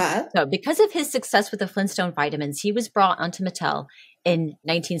 So because of his success with the Flintstone vitamins, he was brought onto Mattel in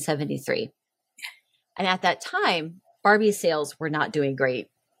 1973. And at that time, Barbie sales were not doing great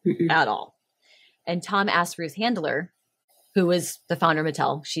at all. And Tom asked Ruth Handler, who was the founder of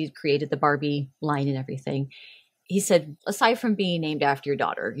Mattel, she created the Barbie line and everything. He said, aside from being named after your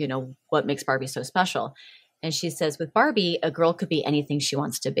daughter, you know, what makes Barbie so special? And she says, with Barbie, a girl could be anything she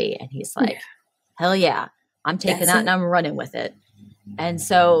wants to be. And he's like, hell yeah, I'm taking that and I'm running with it. And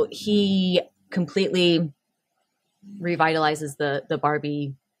so he completely revitalizes the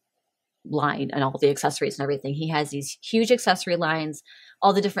Barbie line and all the accessories and everything. He has these huge accessory lines,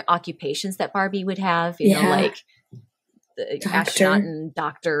 all the different occupations that Barbie would have, you know, like the astronaut and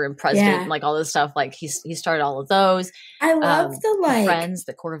doctor and president and like all this stuff. Like he started all of those. I love the Friends,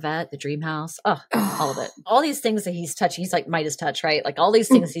 the Corvette, the Dream House. All of it. All these things that he's touching. He's like Midas touch, right? Like all these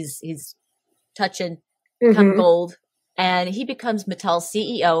things he's touching become gold. And he becomes Mattel's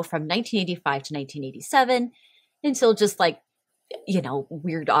CEO from 1985 to 1987 until just like, you know,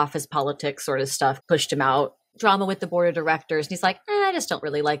 weird office politics sort of stuff pushed him out. Drama with the board of directors. And he's like, I just don't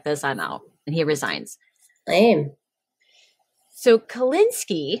really like this. I'm out. And he resigns. Lame. So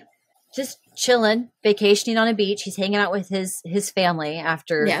Kalinske, just chilling, vacationing on a beach. He's hanging out with his family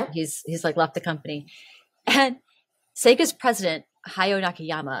after he's like left the company. And Sega's president, Hayao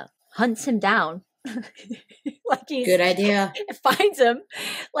Nakayama, hunts him down. Like he's good idea. Finds him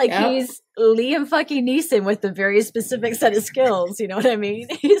like he's Liam fucking Neeson with a very specific set of skills. You know what I mean?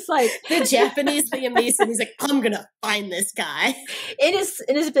 He's like the Japanese Liam Neeson. He's like, I'm gonna find this guy in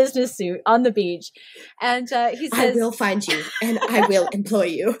his business suit on the beach, and he says, "I will find you, and I will employ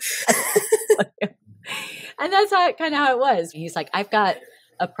you." And that's how it was. He's like, I've got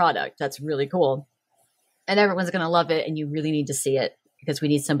a product that's really cool, and everyone's gonna love it, and you really need to see it. Because we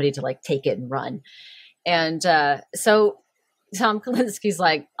need somebody to like take it and run. And so Tom Kalinske's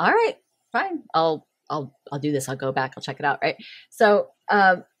like, all right, fine. I'll do this. I'll go back. I'll check it out. Right. So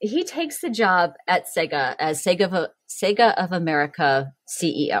he takes the job at Sega as Sega of America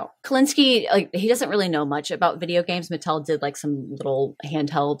CEO. Kalinske, like, he doesn't really know much about video games. Mattel did like some little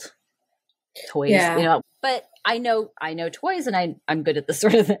handheld toys, you know, but I know toys and I'm good at this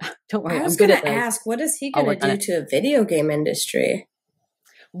sort of thing. Don't worry. I'm good at this. Ask, what is he going to do to a video game industry?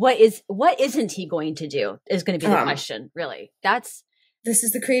 What isn't he going to do is going to be the question, really. This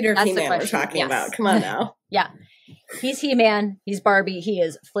is the creator of He-Man we're talking about. Come on now. Yeah. He's He-Man. He's Barbie. He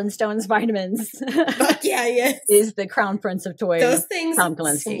is Flintstones vitamins. Fuck yeah, he is. Is the crown prince of toys. Those things Tom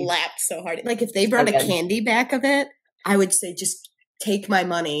Kalinske. slap so hard. Like if they brought a candy back of it, I would say just take my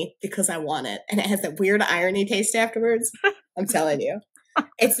money because I want it. And it has that weird irony taste afterwards. I'm telling you.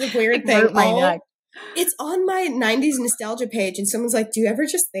 It's the weird thing. It's on my 90s nostalgia page, and someone's like, do you ever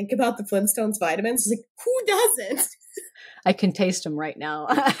just think about the Flintstones vitamins? It's like, who doesn't? I can taste them right now.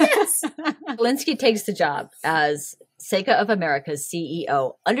 Yes. Linsky takes the job as Sega of America's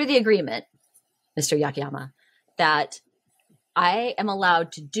CEO under the agreement, Mr. Yakiyama, that I am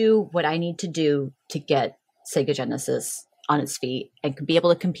allowed to do what I need to do to get Sega Genesis on its feet and be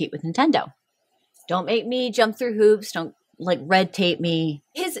able to compete with Nintendo. Don't make me jump through hoops. Don't like red tape me.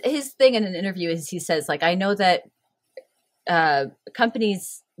 His thing in an interview is he says, like, I know that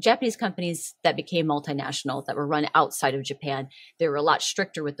Japanese companies that became multinational that were run outside of Japan, they were a lot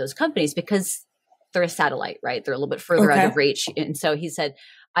stricter with those companies because they're a satellite, right? They're a little bit further out of reach. And so he said,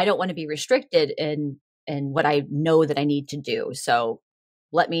 I don't want to be restricted in what I know that I need to do. So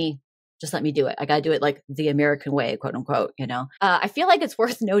let me do it. I got to do it like the American way, quote unquote, you know? I feel like it's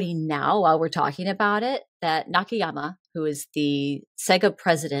worth noting now while we're talking about it that Nakayama, who is the Sega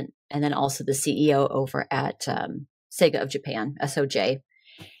president and then also the CEO over at Sega of Japan, SOJ.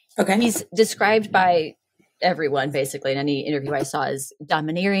 Okay. He's described by everyone basically in any interview I saw as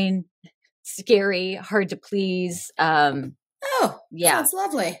domineering, scary, hard to please. Oh, yeah. Sounds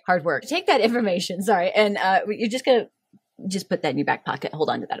lovely. Hard work. Take that information. Sorry. And you're just going to just put that in your back pocket. Hold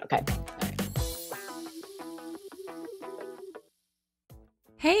on to that. Okay.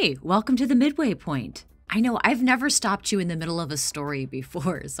 Hey, welcome to the midway point. I know I've never stopped you in the middle of a story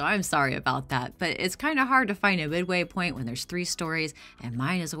before, so I'm sorry about that, but it's kind of hard to find a midway point when there's 3 stories, and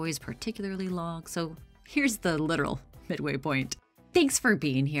mine is always particularly long, so here's the literal midway point. Thanks for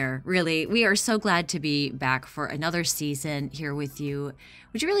being here. Really, we are so glad to be back for another season here with you.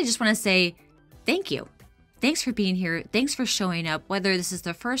 We really just want to say thank you. Thanks for being here. Thanks for showing up. Whether this is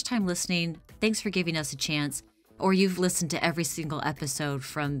the first time listening, thanks for giving us a chance, or you've listened to every single episode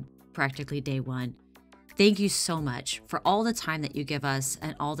from practically day one. Thank you so much for all the time that you give us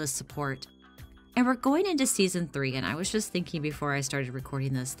and all the support. And we're going into season 3, and I was just thinking before I started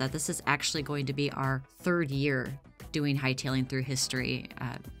recording this that this is actually going to be our 3rd year doing Hightailing Through History.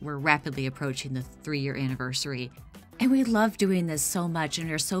 We're rapidly approaching the 3-year anniversary. And we love doing this so much, and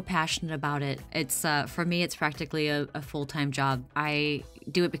we're so passionate about it. It's for me, it's practically a full-time job. I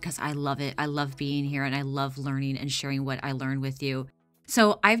do it because I love it. I love being here, and I love learning and sharing what I learn with you.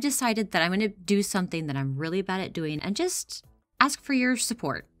 So I've decided that I'm going to do something that I'm really bad at doing and just ask for your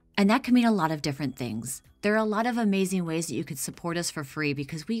support. And that can mean a lot of different things. There are a lot of amazing ways that you could support us for free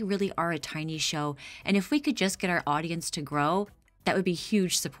because we really are a tiny show. And if we could just get our audience to grow, that would be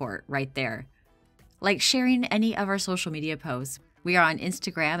huge support right there. Like sharing any of our social media posts. We are on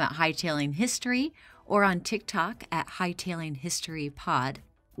Instagram at Hightailing History or on TikTok at Hightailing History Pod.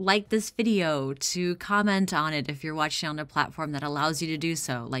 Like this video, to comment on it if you're watching on a platform that allows you to do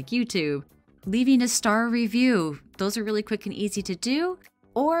so, like YouTube. Leaving a star review. Those are really quick and easy to do.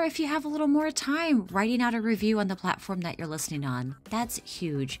 Or if you have a little more time, writing out a review on the platform that you're listening on. That's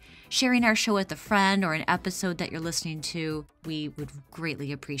huge. Sharing our show with a friend or an episode that you're listening to, we would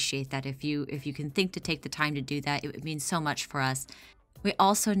greatly appreciate that. If you can think to take the time to do that, it would mean so much for us. We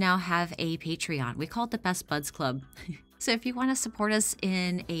also now have a Patreon. We call it the Best Buds Club. So if you want to support us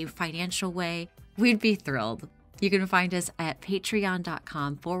in a financial way, we'd be thrilled. You can find us at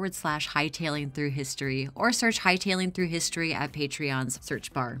patreon.com/Hightailing Through History or search Hightailing Through History at Patreon's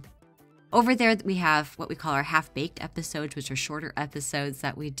search bar. Over there, we have what we call our half-baked episodes, which are shorter episodes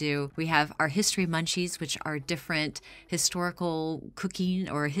that we do. We have our history munchies, which are different historical cooking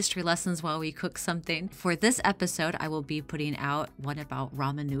or history lessons while we cook something. For this episode, I will be putting out one about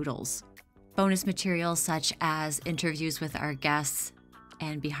ramen noodles. Bonus materials such as interviews with our guests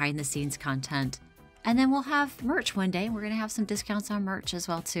and behind-the-scenes content. And then we'll have merch one day. We're going to have some discounts on merch as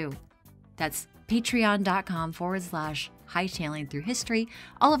well, too. That's patreon.com/Hightailing Through History.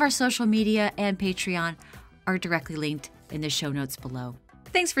 All of our social media and Patreon are directly linked in the show notes below.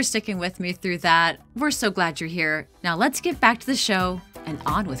 Thanks for sticking with me through that. We're so glad you're here. Now let's get back to the show and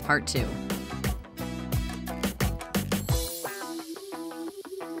on with part 2.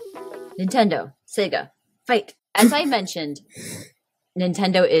 Nintendo, Sega, fight. As I mentioned,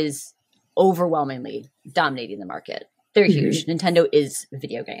 Nintendo is overwhelmingly dominating the market. They're huge. Nintendo is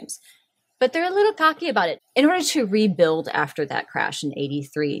video games. But they're a little cocky about it. In order to rebuild after that crash in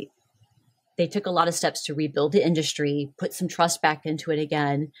 83, they took a lot of steps to rebuild the industry, put some trust back into it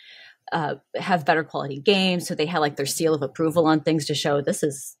again, have better quality games. So they had like their seal of approval on things to show this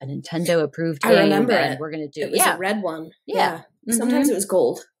is a Nintendo approved game. I remember and it. we're going to do it. Was a red one. Yeah. Mm-hmm. Sometimes it was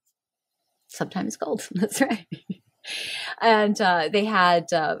gold. Sometimes gold. That's right. And they had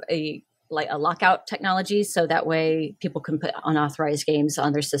a like a lockout technology, so that way people can put unauthorized games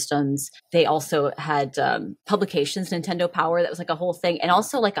on their systems. They also had publications, Nintendo Power, that was like a whole thing, and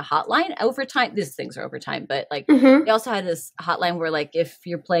also like a hotline over time. These things are over time, but like they also had this hotline where like if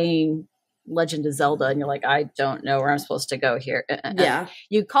you're playing Legend of Zelda and you're like, I don't know where I'm supposed to go here. Yeah.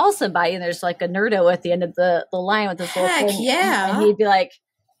 You call somebody and there's like a nerdo at the end of the line with this little thing. Yeah. And he'd be like,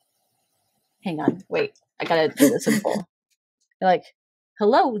 hang on, wait, I gotta do this in full. They're like,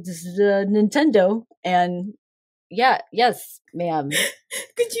 hello, this is Nintendo. And yes, ma'am.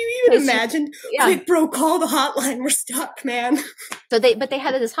 Could you even imagine? Yeah. Quick, bro, call the hotline. We're stuck, man. But they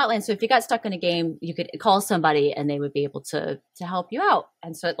had this hotline. So if you got stuck in a game, you could call somebody and they would be able to help you out.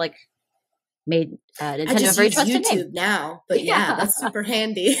 And so it like made Nintendo a very trusted YouTube name now, but yeah, that's super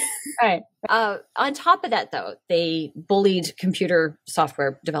handy. All right. On top of that, though, they bullied computer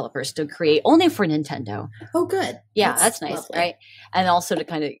software developers to create only for Nintendo. Oh, good. Yeah, that's nice, lovely. right? And also to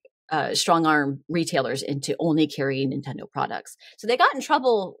kind of strong arm retailers into only carrying Nintendo products. So they got in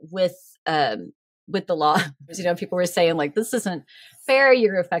trouble with the law. You know, people were saying like, this isn't fair.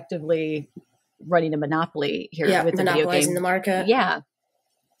 You're effectively running a monopoly here with the video game. The market. Yeah.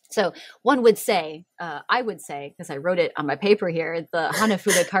 So one would say, I would say, because I wrote it on my paper here, the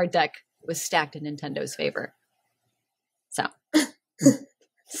Hanafuda card deck was stacked in Nintendo's favor. So,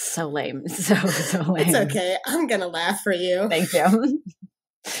 so lame. So lame. It's okay. I'm going to laugh for you. Thank you.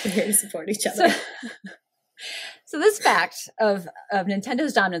 We're here to support each other. So this fact of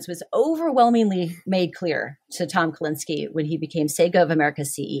Nintendo's dominance was overwhelmingly made clear to Tom Kalinske when he became Sega of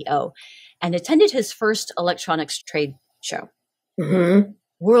America's CEO and attended his first electronics trade show. Mm-hmm.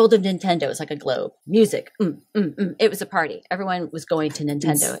 World of Nintendo. It's like a globe. Music. It was a party. Everyone was going to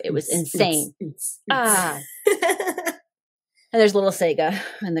Nintendo. It was insane. And there's little Sega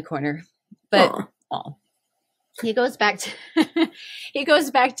in the corner. But he goes back to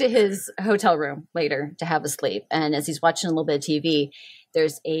his hotel room later to have a sleep. And as he's watching a little bit of TV,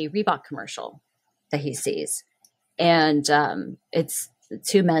 there's a Reebok commercial that he sees. And it's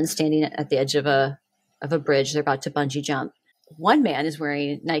two men standing at the edge of a bridge. They're about to bungee jump. One man is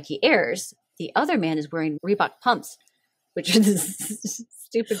wearing Nike Airs. The other man is wearing Reebok pumps, which are this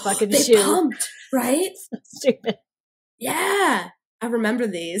stupid fucking shoe. Pumped, right? Stupid. Yeah. I remember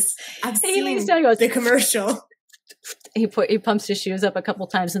these. I've seen goes, the commercial. He pumps his shoes up a couple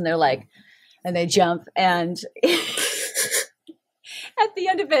times and they're like, and they jump. And at the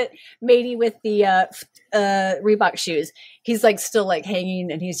end of it, matey with the Reebok shoes, he's like still like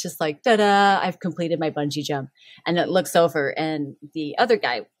hanging and he's just like, ta-da, I've completed my bungee jump. And it looks over and the other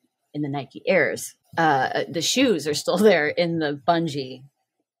guy in the Nike Airs, the shoes are still there in the bungee,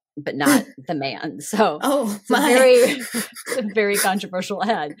 but not the man. So it's a very controversial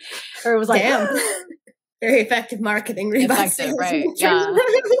ad. Or it was like, damn. Very effective marketing. Reebok effective, right? Yeah.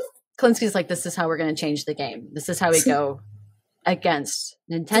 Kalinski's like, this is how we're going to change the game. This is how we go against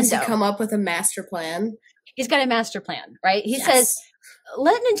Nintendo. Does he come up with a master plan? He's got a master plan, right? He says,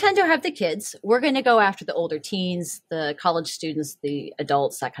 let Nintendo have the kids. We're going to go after the older teens, the college students, the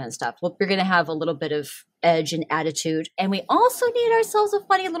adults, that kind of stuff. We're going to have a little bit of edge and attitude. And we also need ourselves a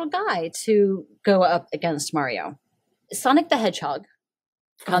funny little guy to go up against Mario. Sonic the Hedgehog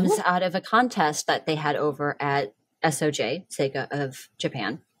comes out of a contest that they had over at SOJ, Sega of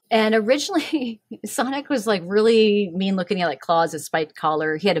Japan. And originally, Sonic was like really mean looking. He had like claws, a spiked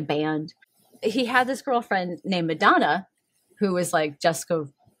collar. He had a band. He had this girlfriend named Madonna, who was like Jessica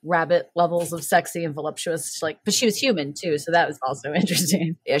Rabbit levels of sexy and voluptuous. Like, but she was human too, so that was also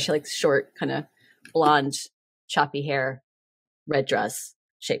interesting. Yeah, she likes short, kind of blonde, choppy hair, red dress,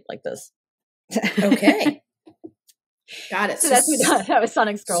 shaped like this. Okay. Got it. So that's Madonna. That was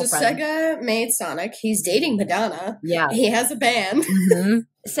Sonic's girlfriend. So Sega made Sonic. He's dating Madonna. Yeah. He has a band. Mm-hmm.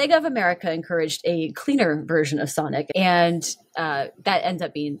 Sega of America encouraged a cleaner version of Sonic, and that ends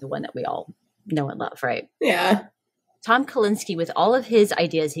up being the one that we all know and love, right? Yeah. Tom Kalinske, with all of his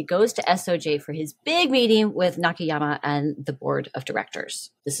ideas, he goes to SOJ for his big meeting with Nakayama and the board of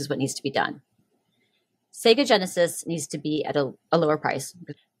directors. This is what needs to be done. Sega Genesis needs to be at a lower price.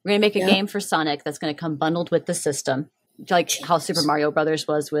 We're going to make a game for Sonic that's going to come bundled with the system, like how Super Mario Brothers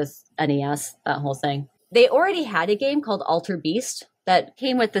was with NES, that whole thing. They already had a game called Alter Beast that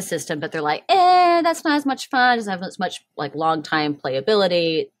came with the system, but they're like, that's not as much fun, doesn't have as much like long time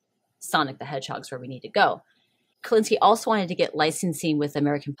playability. Sonic the Hedgehog's where we need to go. Kalinske also wanted to get licensing with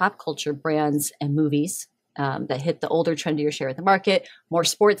American pop culture brands and movies that hit the older, trendier share of the market, more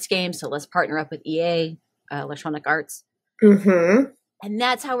sports games, so let's partner up with EA, Electronic Arts. Mm-hmm. And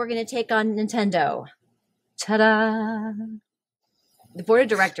that's how we're going to take on Nintendo. Ta-da! The board of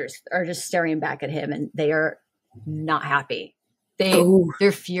directors are just staring back at him, and they are not happy.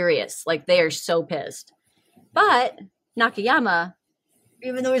 They're furious. Like, they are so pissed. But Nakayama,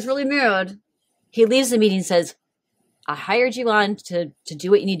 even though he's really mad, he leaves the meeting and says, I hired you on to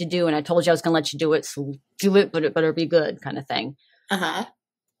do what you need to do, and I told you I was going to let you do it, so do it, but it better be good, kind of thing. Uh-huh.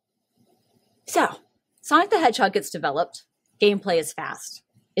 So, Sonic the Hedgehog gets developed. Gameplay is fast.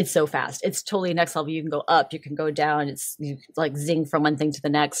 It's so fast. It's totally next level. You can go up, you can go down. You like zing from one thing to the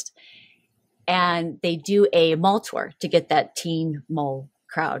next. And they do a mall tour to get that teen mall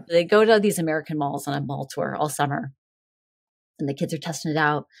crowd. They go to these American malls on a mall tour all summer. And the kids are testing it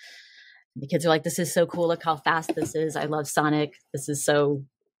out. And the kids are like, this is so cool. Look how fast this is. I love Sonic. This is so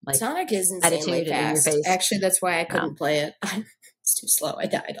like Sonic is insanely fast. Actually, that's why I couldn't play it. It's too slow. I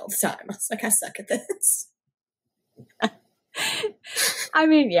died all the time. I was like, I suck at this. I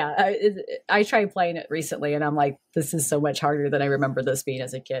mean, yeah, I tried playing it recently and I'm like, this is so much harder than I remember this being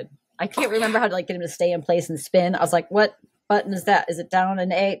as a kid. I can't remember how to like get him to stay in place and spin. I was like, what button is that? Is it down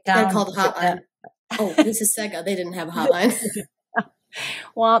and 8? Down? I called the hotline. Oh, this is Sega. They didn't have a hotline.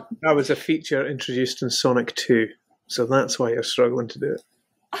 Well, that was a feature introduced in Sonic 2. So that's why you're struggling to do it.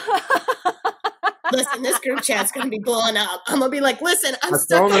 Listen, this group chat's going to be blowing up. I'm going to be like, listen, I'm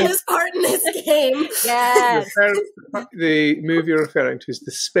stuck on this part in this game. Yes. The move you're referring to is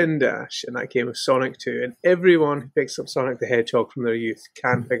the spin dash in that game of Sonic 2. And everyone who picks up Sonic the Hedgehog from their youth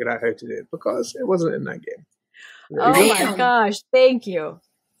can figure out how to do it because it wasn't in that game. Oh my gosh. Thank you.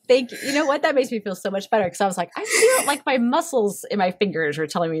 Thank you. You know what? That makes me feel so much better because I was like, I feel like my muscles in my fingers were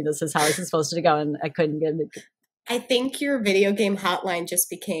telling me this is how this is supposed to go, and I couldn't get it. I think your video game hotline just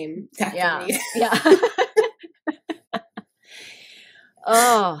became that. Yeah.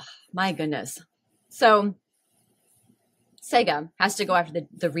 Oh my goodness. So Sega has to go after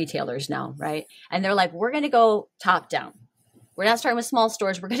the retailers now, right? And they're like, we're going to go top down. We're not starting with small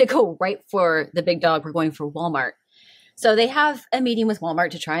stores. We're going to go right for the big dog. We're going for Walmart. So they have a meeting with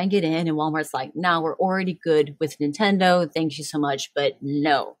Walmart to try and get in. And Walmart's like, no, we're already good with Nintendo. Thank you so much. But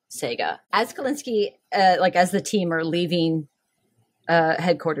no, Sega. As Kalinske, as the team are leaving Walmart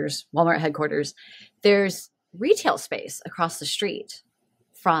headquarters, there's retail space across the street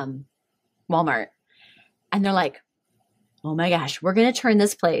from Walmart. And they're like, oh my gosh, we're going to turn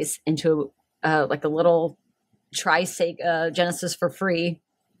this place into like a little try Sega Genesis for free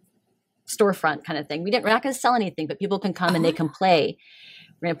storefront kind of thing. We're not going to sell anything, but people can come and they can play.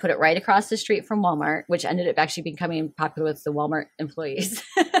 We're going to put it right across the street from Walmart, which ended up actually becoming popular with the Walmart employees.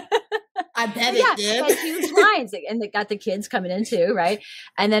 I bet it did. It had huge lines, and they got the kids coming in too, right?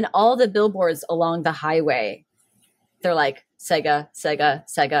 And then all the billboards along the highway, they're like, Sega, Sega,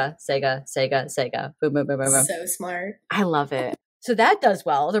 Sega, Sega, Sega, Sega. Boom, boom, boom, boom, boom. So smart. I love it. So that does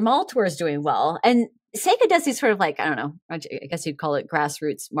well. Their mall tour is doing well. And Sega does these sort of like, I don't know, I guess you'd call it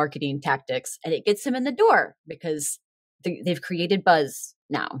grassroots marketing tactics. And it gets them in the door because they've created buzz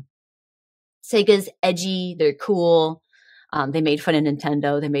now. Sega's edgy. They're cool. They made fun of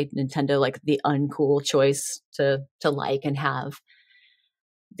Nintendo. They made Nintendo like the uncool choice to like and have.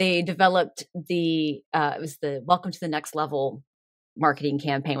 They developed it was the Welcome to the Next Level marketing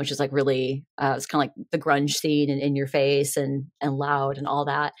campaign, which is like really, it's kind of like the grunge scene and in your face and loud and all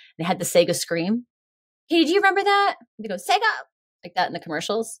that. They had the Sega Scream. Hey, do you remember that? They go, Sega! Like that in the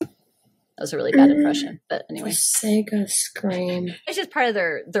commercials. That was a really bad impression. But anyway. Sega Scream. It's just part of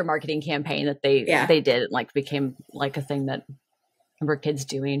their marketing campaign that they did. It like became like a thing that I remember kids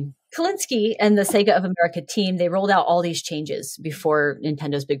doing. Kalinske and the Sega of America team, they rolled out all these changes before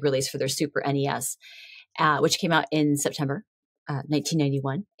Nintendo's big release for their Super NES, which came out in September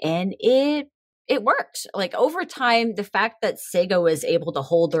 1991. And it worked. Like over time, the fact that Sega was able to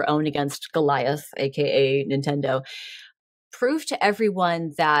hold their own against Goliath, aka Nintendo, proved to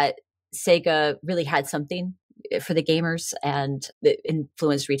everyone that Sega really had something for the gamers, and it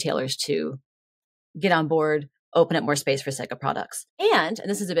influenced retailers to get on board, open up more space for Sega products. And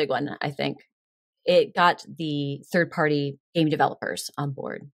this is a big one, I think, it got the third-party game developers on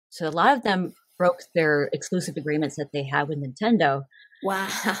board. So a lot of them broke their exclusive agreements that they had with Nintendo. Wow.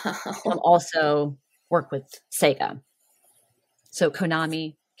 Also work with Sega. So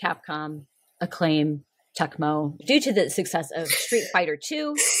Konami, Capcom, Acclaim, Tecmo. Due to the success of Street Fighter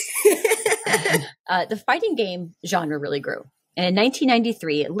II, the fighting game genre really grew. And in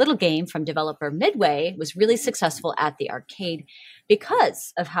 1993, a little game from developer Midway was really successful at the arcade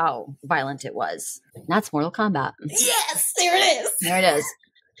because of how violent it was. And that's Mortal Kombat. Yes, there it is. There it is.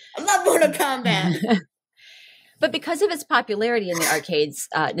 I love Mortal Kombat. But because of its popularity in the arcades,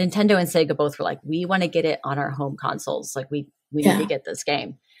 Nintendo and Sega both were like, we want to get it on our home consoles. Like, we need to get this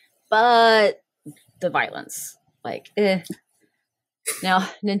game. But the violence, like, Now,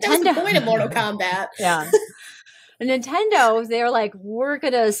 Nintendo... That was the point of Mortal Kombat. Yeah. Nintendo, they're like, we're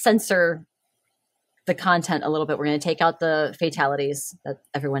going to censor the content a little bit. We're going to take out the fatalities that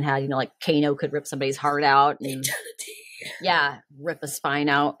everyone had. You know, like Kano could rip somebody's heart out. And, yeah, rip a spine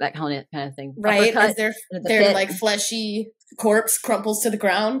out, that kind of thing. Right, as their like fleshy corpse crumples to the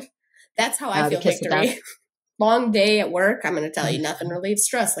ground. That's how I feel victory. Long day at work. I'm going to tell you, nothing relieves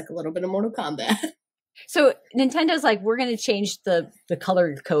stress like a little bit of Mortal Kombat. So Nintendo's like, we're going to change the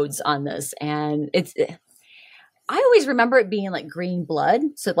color codes on this, and I always remember it being like green blood.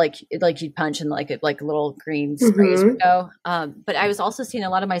 So like you'd punch and like little green sprays would go. But I was also seeing a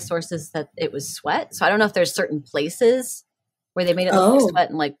lot of my sources that it was sweat. So I don't know if there's certain places where they made it look like sweat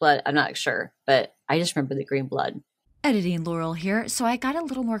and like blood. I'm not sure, but I just remember the green blood. Editing Laurel here. So I got a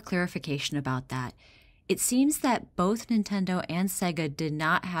little more clarification about that. It seems that both Nintendo and Sega did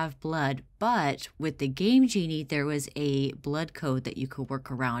not have blood, but with the Game Genie, there was a blood code that you could work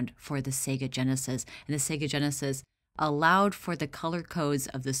around for the Sega Genesis. And the Sega Genesis allowed for the color codes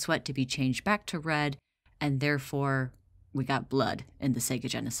of the sweat to be changed back to red, and therefore we got blood in the Sega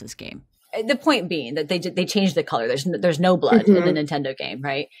Genesis game. The point being that they changed the color. There's no blood in the Nintendo game,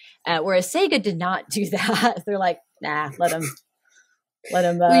 right? Whereas Sega did not do that. They're like, nah, let them.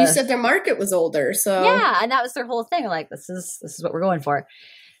 Well, you said their market was older, so yeah, and that was their whole thing. Like, this is what we're going for.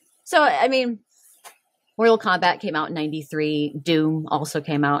 So, I mean, Mortal Kombat came out in '93. Doom also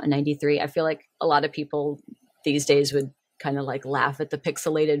came out in '93. I feel like a lot of people these days would kind of like laugh at the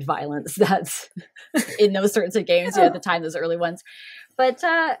pixelated violence that's in those sorts of games at the time, those early ones. But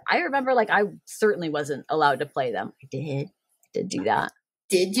I remember, like, I certainly wasn't allowed to play them. I did do that.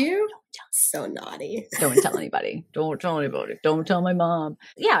 Did you? So naughty. Don't tell anybody. Don't tell anybody. Don't tell my mom.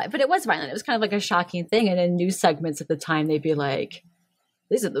 Yeah, but it was violent. It was kind of like a shocking thing. And in news segments at the time, they'd be like,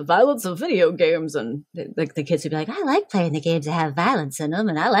 these are the violence of video games. And like the kids would be like, I like playing the games that have violence in them.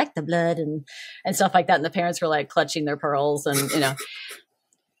 And I like the blood and stuff like that. And the parents were like clutching their pearls and, you know.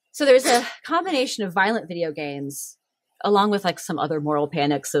 So there's a combination of violent video games along with like some other moral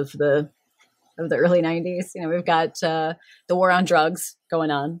panics of the early 90s. You know, we've got the war on drugs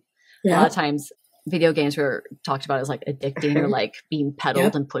going on. Yeah. A lot of times video games were talked about as like addicting or like being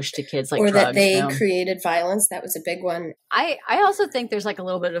peddled and pushed to kids like or drugs. Or that they created violence. That was a big one. I also think there's like a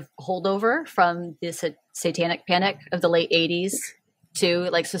little bit of holdover from this satanic panic of the late 80s too.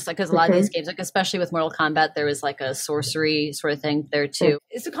 Like, just because a lot of these games, like especially with Mortal Kombat, there was like a sorcery sort of thing there too.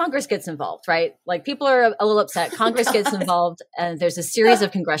 So Congress gets involved, right? Like, people are a little upset. Congress gets involved, and there's a series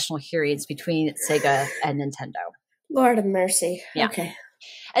of congressional hearings between Sega and Nintendo. Lord of mercy. Yeah. Okay.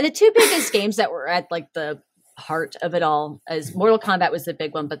 And the two biggest games that were at like the heart of it all is Mortal Kombat was the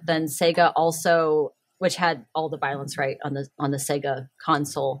big one, but then Sega also, which had all the violence right on the Sega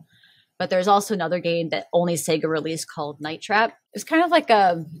console. But there's also another game that only Sega released called Night Trap. It was kind of like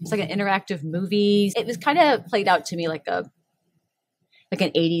it's like an interactive movie. It was kind of played out to me like an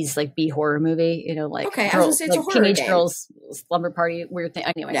 80s like B horror movie, you know, like, okay, I was gonna say it's a horror teenage game. Girls slumber party weird thing.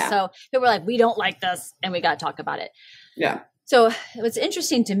 Anyway, so they were like, we don't like this, and we got to talk about it. Yeah. So what's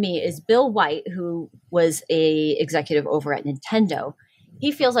interesting to me is Bill White, who was a executive over at Nintendo.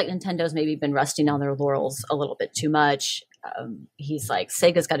 He feels like Nintendo's maybe been resting on their laurels a little bit too much. He's like,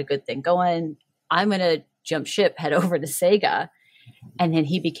 Sega's got a good thing going. I'm going to jump ship, head over to Sega. And then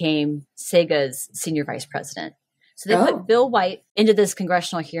he became Sega's senior vice president. So they put Bill White into this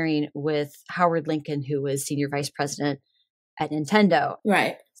congressional hearing with Howard Lincoln, who was senior vice president at Nintendo.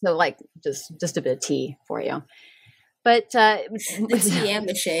 Right. So like just a bit of tea for you. But the tea and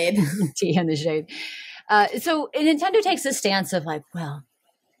the shade. Tea and the shade. So Nintendo takes this stance of like, well,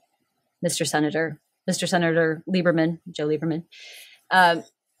 Mr. Senator Lieberman, Joe Lieberman,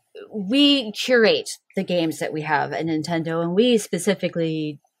 we curate the games that we have at Nintendo, and we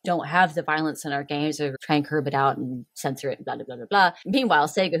specifically don't have the violence in our games or try and curb it out and censor it, blah, blah, blah, blah, blah. Meanwhile,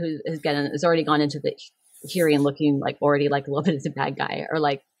 Sega, who has already gone into the hearing looking like already like a little bit of a bad guy, or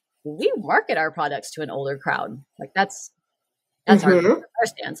like, we market our products to an older crowd. Like that's our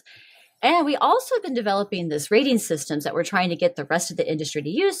stance. And we also have been developing this rating systems that we're trying to get the rest of the industry to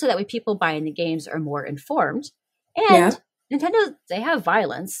use so that way people buying the games are more informed. And Nintendo, they have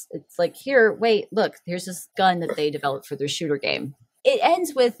violence. It's like, here, wait, look, here's this gun that they developed for their shooter game. It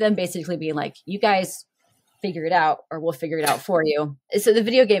ends with them basically being like, you guys figure it out or we'll figure it out for you. So the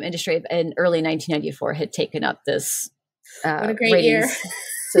video game industry in early 1994 had taken up this what a great year.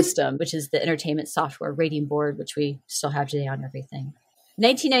 system, which is the Entertainment Software Rating Board, which we still have today on everything.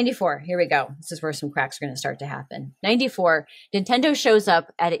 1994, here we go. This is where some cracks are going to start to happen. 94, Nintendo shows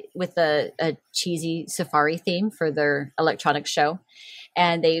up with a cheesy safari theme for their electronics show.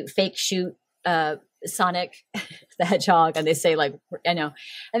 And they fake shoot Sonic the Hedgehog. And they say like, I know.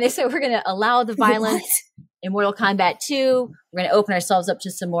 And they say, we're going to allow the violence. in Mortal Kombat 2, we're going to open ourselves up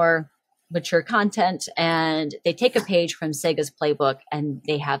to some more mature content. And they take a page from Sega's playbook and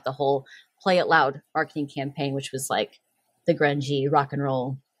they have the whole Play It Loud marketing campaign, which was like the grungy rock and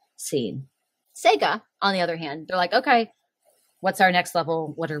roll scene. Sega, on the other hand, they're like, okay, what's our next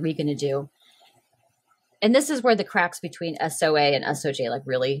level? What are we going to do? And this is where the cracks between SOA and SOJ like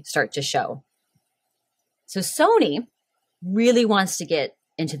really start to show. So Sony really wants to get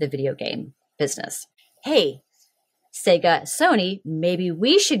into the video game business. Hey, Sega, Sony, maybe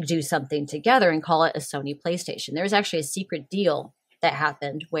we should do something together and call it a Sony PlayStation. There was actually a secret deal that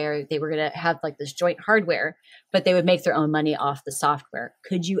happened where they were going to have like this joint hardware, but they would make their own money off the software.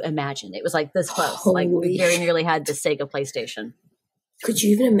 Could you imagine? It was like this close. Like we very nearly had the Sega PlayStation. Could you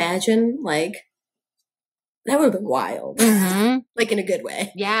even imagine? Like, that would have been wild. Mm-hmm. Like in a good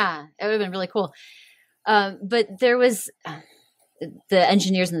way. Yeah, it would have been really cool. But there was the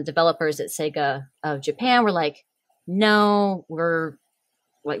engineers and the developers at Sega of Japan were like, no,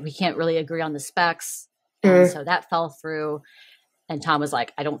 we can't really agree on the specs. And so that fell through. And Tom was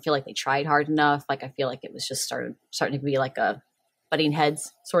like, I don't feel like they tried hard enough. Like, I feel like it was just starting to be like a butting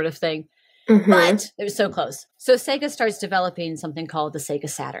heads sort of thing. Mm-hmm. But it was so close. So Sega starts developing something called the Sega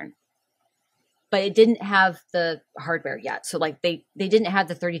Saturn. But it didn't have the hardware yet. So like they didn't have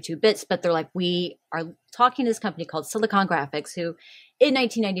the 32 bits, but they're like, we are talking to this company called Silicon Graphics, who in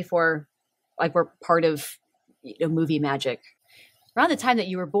 1994, like were part of movie magic. Around the time that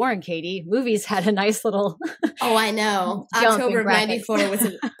you were born, Katie, movies had a nice little Oh, I know. October of 94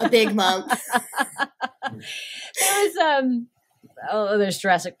 was a big month. There was there's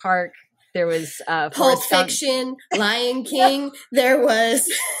Jurassic Park. There was Pulp Fiction, Lion King. There was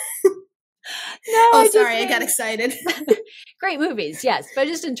I got excited. Great movies, yes. But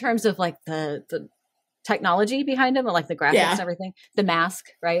just in terms of like the technology behind them, like the graphics and everything. The Mask,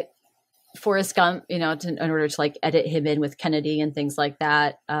 right? Forrest Gump, in order to like edit him in with Kennedy and things like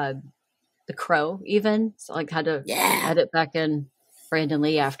that. The Crow even. So like had to edit back in Brandon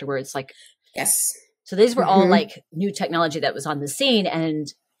Lee afterwards. Like yes. So these were all like new technology that was on the scene, and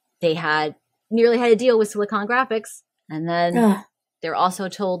they nearly had a deal with Silicon Graphics. And then they're also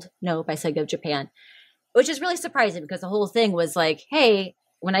told no by Sega of Japan, which is really surprising because the whole thing was like, hey,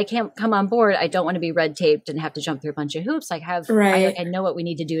 when I can't come on board, I don't want to be red taped and have to jump through a bunch of hoops. I know what we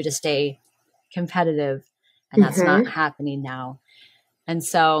need to do to stay competitive, and that's not happening now. And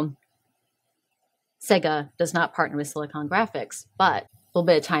so Sega does not partner with Silicon Graphics, but a little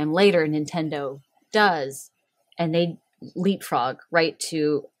bit of time later, Nintendo does, and they leapfrog right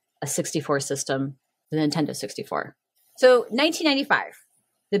to a 64 system, the Nintendo 64. So 1995,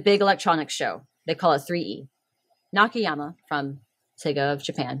 the big electronics show, they call it 3E. Nakayama from Sega of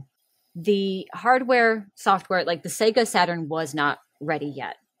Japan. The hardware, software, like the Sega Saturn was not ready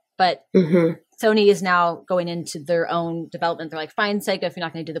yet, but Sony is now going into their own development. They're like, fine, Sega, if you're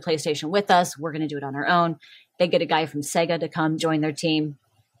not going to do the PlayStation with us, we're going to do it on our own. They get a guy from Sega to come join their team.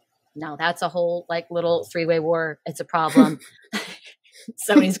 Now that's a whole like little three-way war. It's a problem.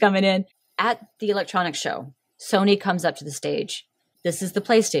 Sony's coming in. At the electronics show, Sony comes up to the stage. This is the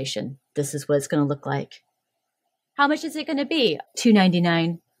PlayStation. This is what it's going to look like. How much is it going to be?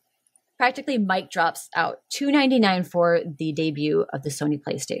 $299. Practically mic drops out. $299 for the debut of the Sony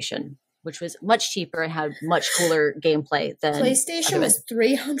PlayStation, which was much cheaper and had much cooler gameplay than PlayStation was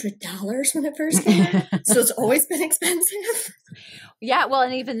 $300 when it first came out. So it's always been expensive. Yeah, well,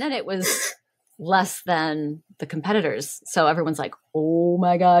 and even then it was less than the competitors. So everyone's like, oh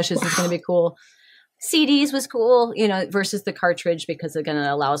my gosh, this is going to be cool. CDs was cool, versus the cartridge, because again, it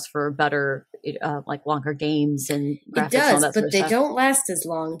allows for better, like longer games and graphics. It does, and all that but sort of they stuff. don't last as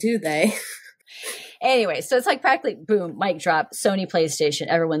long, do they? Anyway, so it's like practically, boom, mic drop, Sony PlayStation,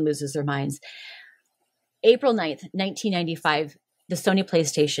 everyone loses their minds. April 9th, 1995, the Sony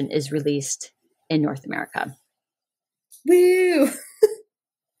PlayStation is released in North America. Woo!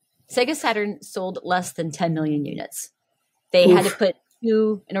 Sega Saturn sold less than 10 million units. They had to put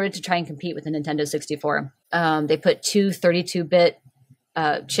in order to try and compete with the Nintendo 64. They put two 32-bit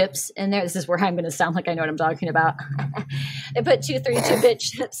chips in there. This is where I'm going to sound like I know what I'm talking about. They put two 32-bit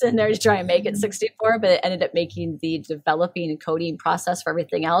chips in there to try and make it 64, but it ended up making the developing and coding process for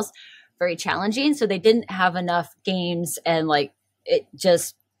everything else very challenging. So they didn't have enough games, and like it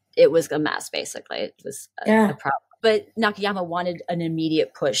was a mess, basically. It was a problem. But Nakayama wanted an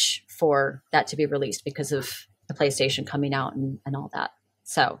immediate push for that to be released because of the PlayStation coming out and all that.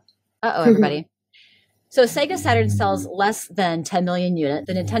 So, everybody. So Sega Saturn sells less than 10 million units.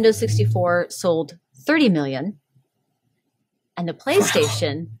 The Nintendo 64 sold 30 million. And the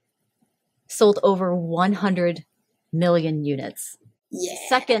PlayStation sold over 100 million units. Yeah.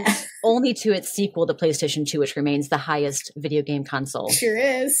 Second only to its sequel, the PlayStation 2, which remains the highest video game console Sure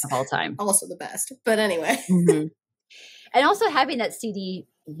is. of all time. Also the best. But anyway. Mm-hmm. And also having that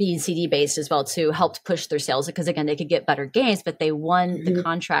being CD based as well too helped push their sales because again they could get better games, but they won the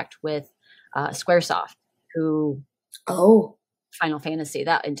contract with Squaresoft, who Final Fantasy,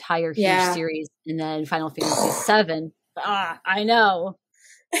 that entire huge series, and then Final Fantasy VII. I know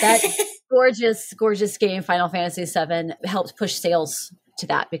that gorgeous game, Final Fantasy VII, helped push sales to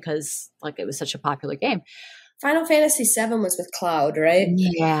that because like it was such a popular game. Final Fantasy VII was with Cloud, right?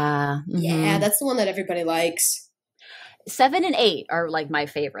 Yeah. Mm-hmm. Yeah, that's the one that everybody likes. 7 and 8 are like my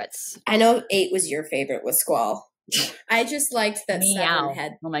favorites. I know 8 was your favorite with Squall. I just liked that 7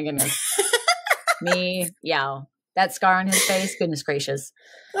 had. Oh my goodness. Meow. That scar on his face, goodness gracious.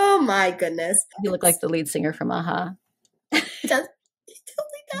 Oh my goodness. You look like the lead singer from A-ha. He totally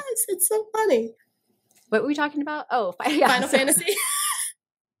does. It's so funny. What were we talking about? Oh, Final Fantasy.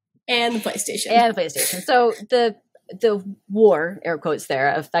 And the PlayStation. So the war, air quotes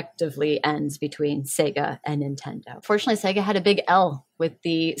there, effectively ends between Sega and Nintendo. Fortunately, Sega had a big L with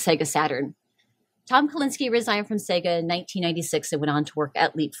the Sega Saturn. Tom Kalinske resigned from Sega in 1996 and went on to work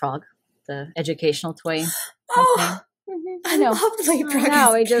at Leapfrog, the educational toy company. I love Leapfrog.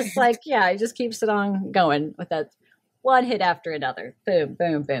 No, he just keeps it on going with that one hit after another. Boom,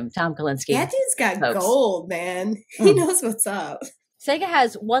 boom, boom. Tom Kalinske. That dude's got gold, man. He knows what's up. Sega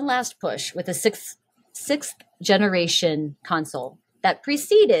has one last push with a sixth generation console that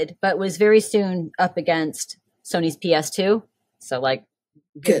preceded, but was very soon up against Sony's PS2. So like,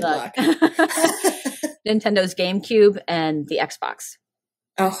 good luck. Nintendo GameCube and the Xbox.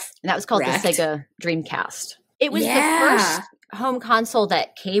 Oh, and that was called the Sega Dreamcast. It was the first home console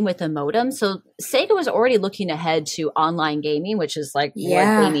that came with a modem. So Sega was already looking ahead to online gaming, which is like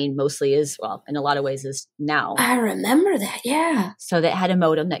what gaming mostly is, well, in a lot of ways is now. I remember that, yeah. So that had a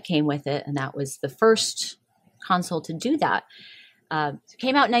modem that came with it, and that was the first console to do that.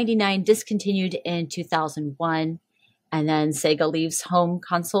 Came out in 1999, discontinued in 2001, and then Sega leaves home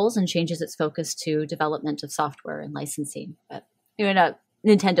consoles and changes its focus to development of software and licensing. But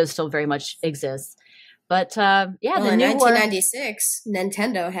Nintendo still very much exists. But the in 1996,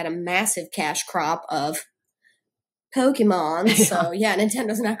 Nintendo had a massive cash crop of Pokemon. So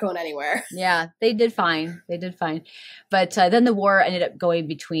Nintendo's not going anywhere. Yeah, they did fine. But then the war ended up going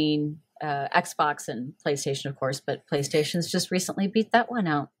between Xbox and PlayStation, of course. But PlayStation's just recently beat that one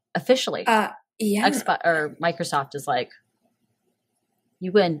out officially. Xbox or Microsoft is like,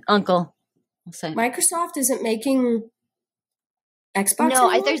 you win, Uncle. I'll say Microsoft isn't making Xbox. No,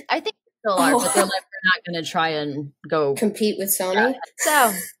 anymore? I think they still are, but they're like, we're not going to try and go compete with Sony.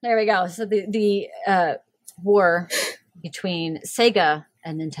 So there we go. So the war between Sega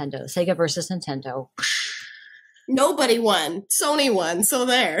and Nintendo, Sega versus Nintendo. Nobody won. Sony won. So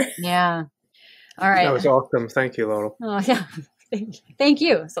there. Yeah. All right. That was awesome. Thank you, Laurel. Oh yeah. Thank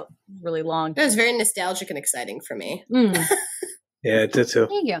you. So really long. It was very nostalgic and exciting for me. Yeah, it did too.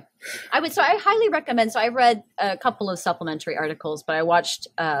 Thank you. I highly recommend. So I read a couple of supplementary articles, but I watched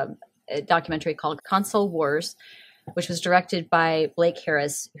a documentary called Console Wars, which was directed by Blake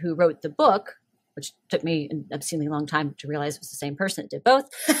Harris, who wrote the book, which took me an obscenely long time to realize it was the same person that did both.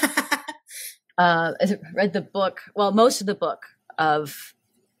 Read the book, most of the book of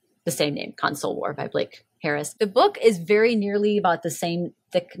the same name, Console War by Blake Harris. The book is very nearly about the same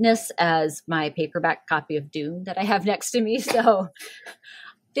thickness as my paperback copy of Dune that I have next to me. So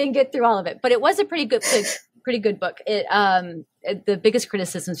didn't get through all of it, but it was a pretty good book. The biggest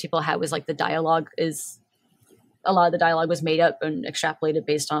criticisms people had was like the dialogue a lot of the dialogue was made up and extrapolated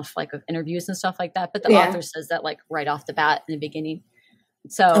based off like of interviews and stuff like that. But the author says that like right off the bat in the beginning.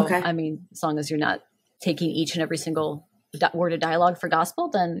 So, I mean, as long as you're not taking each and every single word of dialogue for gospel,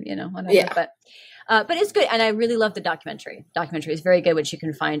 then, whatever. Yeah. But it's good. And I really love the documentary. Documentary is very good, which you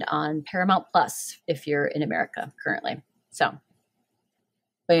can find on Paramount Plus if you're in America currently. So,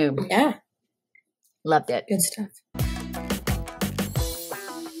 boom. Yeah. Loved it. Good stuff.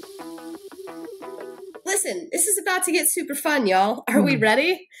 Listen, this is about to get super fun, y'all. Are we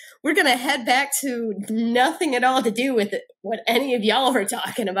ready? We're going to head back to nothing at all to do with it, what any of y'all were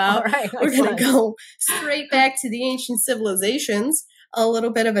talking about. All right, we're going to go straight back to the ancient civilizations, a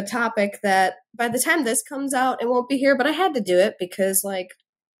little bit of a topic that by the time this comes out, it won't be here, but I had to do it because,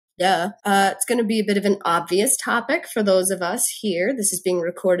 it's going to be a bit of an obvious topic for those of us here. This is being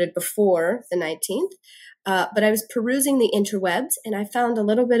recorded before the 19th. But I was perusing the interwebs and I found a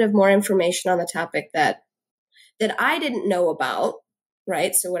little bit of more information on the topic that I didn't know about,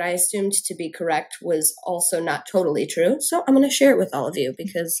 right? So what I assumed to be correct was also not totally true. So I'm going to share it with all of you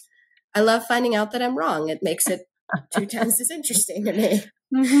because I love finding out that I'm wrong. It makes it 2 times as interesting to me.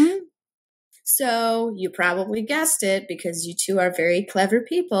 Mm-hmm. So you probably guessed it because you two are very clever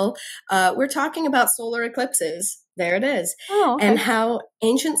people. We're talking about solar eclipses. There it is. Oh, okay. And how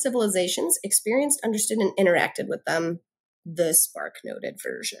ancient civilizations experienced, understood, and interacted with them. The spark noted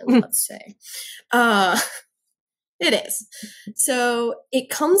version, let's say. It is. So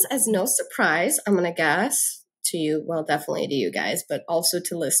it comes as no surprise, I'm going to guess, to you, well, definitely to you guys, but also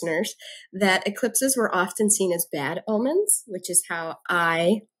to listeners, that eclipses were often seen as bad omens, which is how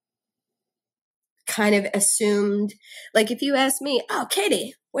I kind of assumed, like if you asked me, oh,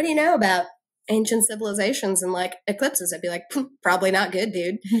 Katie, what do you know about ancient civilizations and like eclipses? I'd be like, probably not good,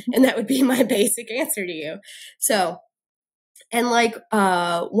 dude. And that would be my basic answer to you. So, and like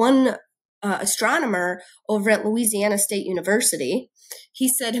one astronomer over at Louisiana State University, he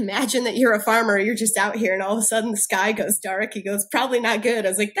said, imagine that you're a farmer, you're just out here and all of a sudden the sky goes dark. He goes, probably not good. I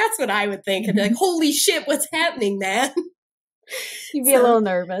was like, that's what I would think. I'd be like, holy shit, what's happening, man? You'd be a little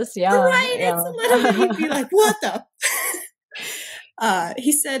nervous. Yeah. Right. Yeah. It's a little, you'd be like, what the?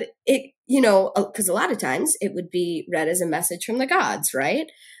 He said it, because a lot of times it would be read as a message from the gods, right?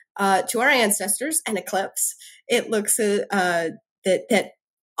 To our ancestors, an eclipse, it looks that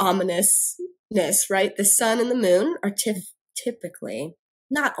ominousness, right? The sun and the moon are typically,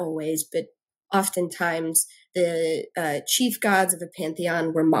 not always, but oftentimes the chief gods of a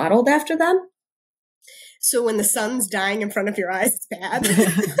pantheon were modeled after them. So when the sun's dying in front of your eyes, it's bad.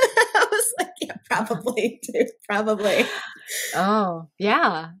 I was like, yeah, probably, dude, probably. Oh,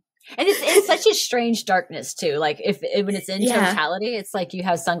 yeah. And it's such a strange darkness too. Like when it's in totality, it's like you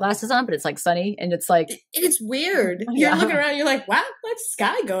have sunglasses on, but it's like sunny, and it's like it's weird. You're looking around, you're like, wow, what's the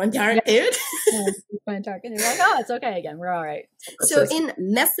sky going dark, dude? It's going dark, and you're like, oh, it's okay again. We're all right. So in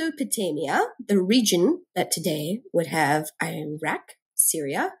Mesopotamia, the region that today would have Iraq,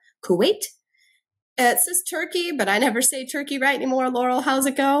 Syria, Kuwait. It says Turkey, but I never say Turkey right anymore. Laurel, how's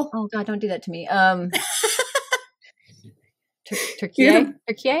it go? Oh God, don't do that to me.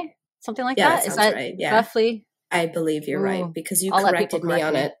 Turkey, something like that. Is that right? Yeah. Roughly? I believe you're right because you corrected me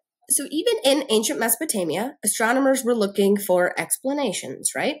on it. So even in ancient Mesopotamia, astronomers were looking for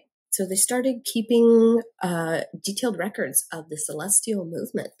explanations, right? So they started keeping detailed records of the celestial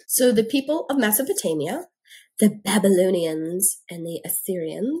movement. So the people of Mesopotamia, the Babylonians and the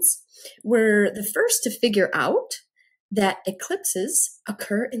Assyrians, were the first to figure out that eclipses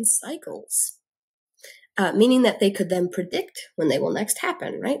occur in cycles. Meaning that they could then predict when they will next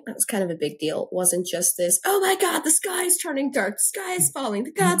happen, right? That was kind of a big deal. It wasn't just this, oh my God, the sky is turning dark, the sky is falling,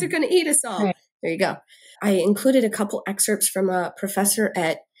 the gods are going to eat us all. Right. There you go. I included a couple excerpts from a professor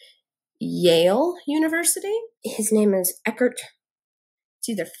at Yale University. His name is Eckert. It's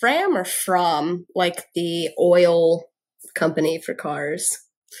either Fram or Fromm, like the oil company for cars.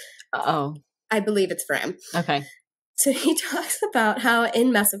 Oh. I believe it's Fram. Okay. So he talks about how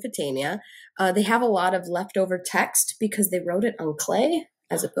in Mesopotamia, they have a lot of leftover text because they wrote it on clay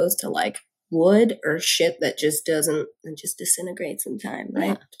as opposed to like wood or shit that just disintegrates in time, right?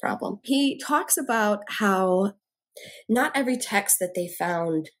 Yeah. Problem. He talks about how not every text that they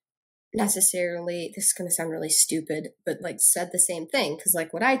found necessarily, this is going to sound really stupid, but like said the same thing. Because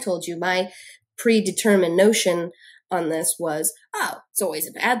like what I told you, my predetermined notion on this was, oh, it's always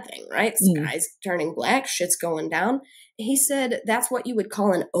a bad thing, right? Sky's turning black, shit's going down. He said that's what you would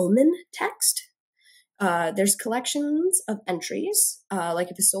call an omen text. There's collections of entries, like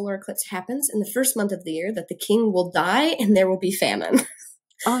if a solar eclipse happens in the first month of the year, that the king will die and there will be famine.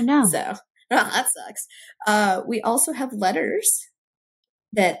 Oh, no. So, that sucks. We also have letters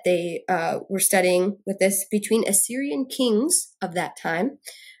that they were studying with this between Assyrian kings of that time,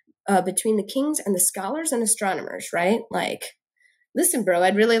 between the kings and the scholars and astronomers, right? Like, listen, bro,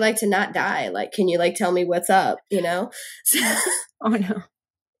 I'd really like to not die. Like, can you like tell me what's up, So, oh, no.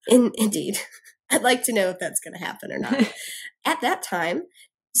 Indeed. I'd like to know if that's going to happen or not. At that time,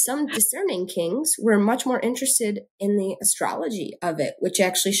 some discerning kings were much more interested in the astrology of it, which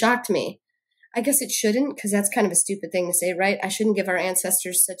actually shocked me. I guess it shouldn't, because that's kind of a stupid thing to say, right? I shouldn't give our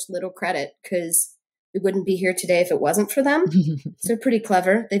ancestors such little credit, because we wouldn't be here today if it wasn't for them. So they're pretty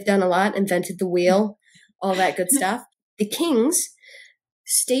clever. They've done a lot, invented the wheel, all that good stuff. The kings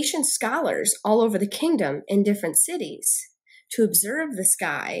stationed scholars all over the kingdom in different cities to observe the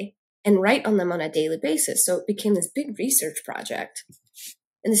sky and write on them on a daily basis. So it became this big research project.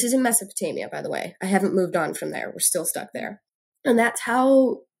 And this is in Mesopotamia, by the way. I haven't moved on from there. We're still stuck there. And that's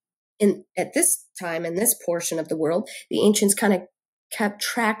how, at this time, in this portion of the world, the ancients kind of kept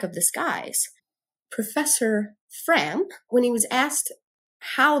track of the skies. Professor Fram, when he was asked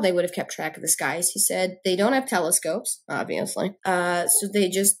how they would have kept track of the skies, he said they don't have telescopes, obviously. So they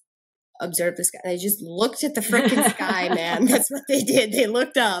just observe the sky. They just looked at the freaking sky, man. That's what they did. They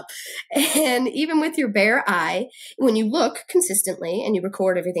looked up. And even with your bare eye, when you look consistently and you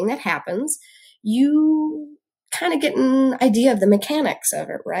record everything that happens, you kind of get an idea of the mechanics of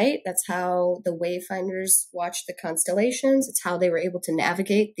it, right? That's how the wayfinders watched the constellations. It's how they were able to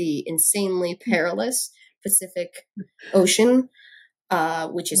navigate the insanely perilous Pacific Ocean,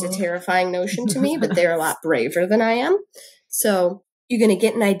 which is a terrifying notion to me, but they're a lot braver than I am. So you're going to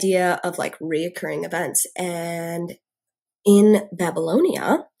get an idea of like reoccurring events. And in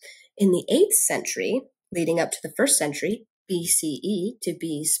Babylonia, in the 8th century, leading up to the 1st century, BCE, to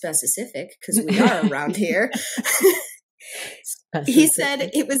be specific, because we are around here. He says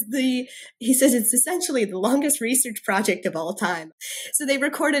it's essentially the longest research project of all time. So they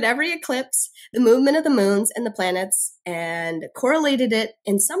recorded every eclipse, the movement of the moons and the planets, and correlated it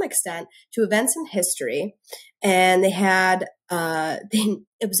in some extent to events in history. And they had, they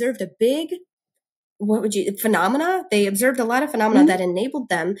observed a big, phenomena? They observed a lot of phenomena that enabled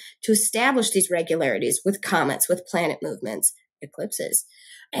them to establish these regularities with comets, with planet movements, eclipses.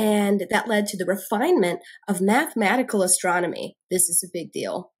 And that led to the refinement of mathematical astronomy. This is a big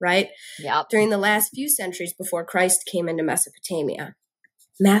deal, right? Yeah. During the last few centuries before Christ came into Mesopotamia.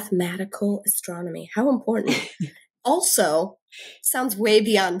 Mathematical astronomy. How important. Also, sounds way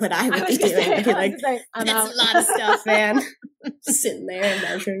beyond what I would be doing. I'd be like, that's a lot of stuff, man. Sitting there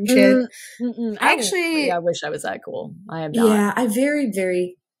measuring shit. Actually, I wish I was that cool. I am not. Yeah, I very,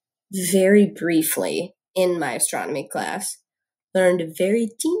 very, very briefly in my astronomy class learned a very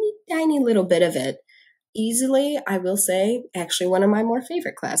teeny tiny little bit of it. Easily, I will say, actually one of my more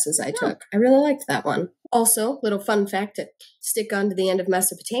favorite classes I took. I really liked that one. Also, little fun fact to stick on to the end of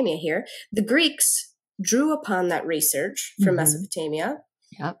Mesopotamia here. The Greeks drew upon that research from Mesopotamia.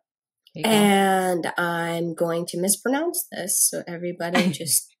 Yep. And I'm going to mispronounce this, so everybody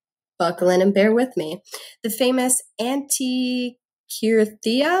just buckle in and bear with me. The famous Antikythera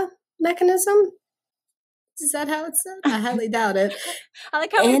mechanism? Is that how it's said? I highly doubt it. I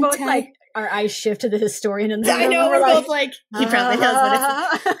like how we both like our eyes shift to the historian in the room. I know, we're both like, he probably knows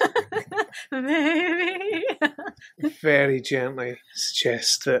what it's maybe. Very gently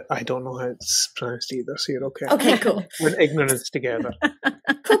suggest that I don't know how it's pronounced either, so you're okay. Okay, cool. We're in ignorance together.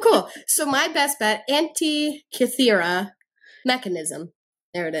 Cool. So my best bet, Antikythera mechanism.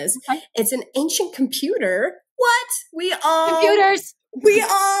 There it is. Okay. It's an ancient computer. What? Computers. We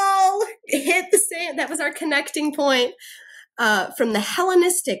all hit the same. That was our connecting point from the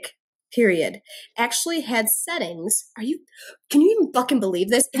Hellenistic period. Actually had settings. Can you even fucking believe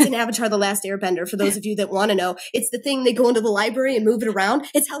this? It's an Avatar The Last Airbender for those of you that want to know. It's the thing they go into the library and move it around.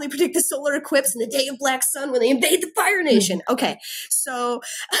 It's how they predict the solar eclipse and the day of Black Sun when they invade the Fire Nation. Okay, so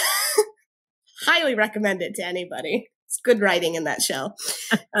highly recommend it to anybody. It's good writing in that show.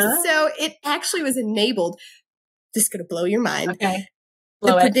 So it actually was enabled. This is going to blow your mind. Okay.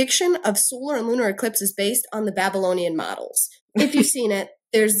 The prediction of solar and lunar eclipses based on the Babylonian models. If you've seen it,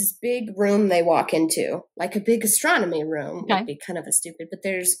 there's this big room they walk into, like a big astronomy room. Would be kind of a stupid, but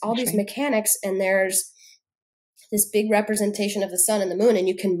there's all these mechanics, and there's this big representation of the sun and the moon, and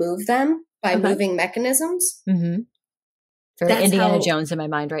you can move them by moving mechanisms. Very Indiana Jones in my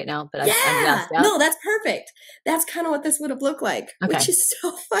mind right now, but no, that's perfect. That's kind of what this would have looked like, which is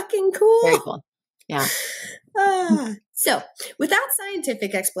so fucking cool. Very cool. Yeah. So, without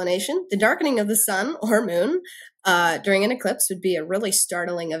scientific explanation, the darkening of the sun or moon during an eclipse would be a really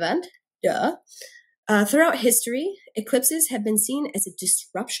startling event. Duh. Throughout history, eclipses have been seen as a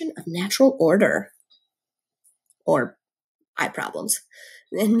disruption of natural order or eye problems.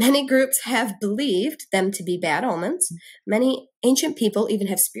 And many groups have believed them to be bad omens. Many ancient people even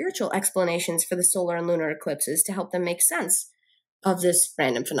have spiritual explanations for the solar and lunar eclipses to help them make sense of this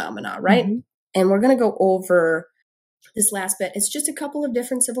random phenomena, right? And we're going to go over this last bit. It's just a couple of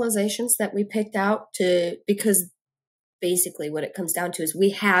different civilizations that we picked out because basically what it comes down to is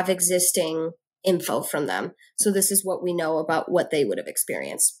we have existing info from them. So this is what we know about what they would have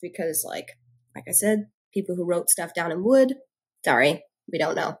experienced because like I said, people who wrote stuff down in wood, sorry, we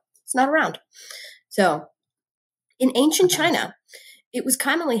don't know. It's not around. So in ancient China, it was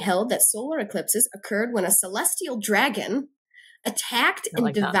commonly held that solar eclipses occurred when a celestial dragon attacked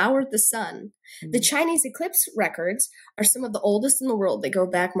and devoured the sun. The Chinese eclipse records are some of the oldest in the world. They go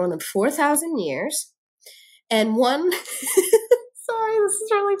back more than 4,000 years. And one, sorry, this is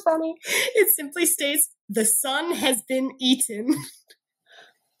really funny. It simply states, the sun has been eaten.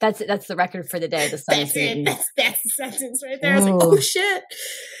 That's the record for the day. The sun has been eaten. That's the sentence right there. I was like, oh shit.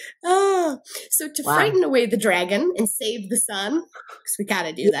 Oh, so to Wow. frighten away the dragon and save the sun, because we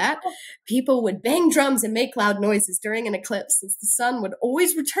gotta do that, people would bang drums and make loud noises during an eclipse, since the sun would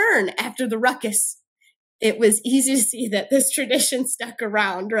always return after the ruckus. It was easy to see that this tradition stuck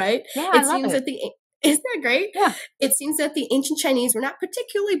around, right? Yeah, It I love seems it. that isn't that great? Yeah. It seems that the ancient Chinese were not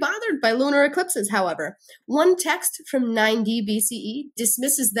particularly bothered by lunar eclipses, however. One text from 9D BCE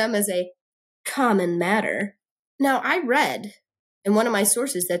dismisses them as a common matter. Now, I read in one of my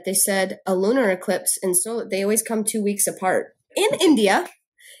sources that they said a lunar eclipse and solar, they always come 2 weeks apart. In India,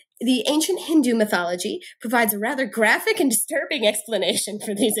 the ancient Hindu mythology provides a rather graphic and disturbing explanation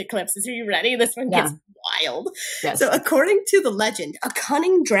for these eclipses. Are you ready? This one gets wild. Yes. So according to the legend, a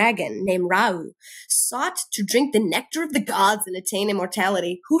cunning dragon named Rao sought to drink the nectar of the gods and attain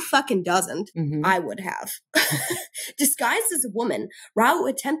immortality. Who fucking doesn't? Mhm. I would have. Disguised as a woman, Rao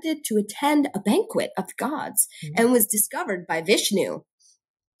attempted to attend a banquet of the gods and was discovered by Vishnu.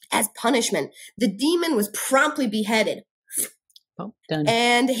 As punishment, the demon was promptly beheaded. Oh, done.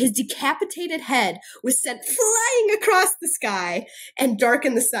 And his decapitated head was sent flying across the sky and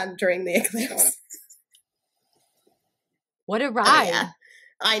darkened the sun during the eclipse. What a Oh, ride. yeah.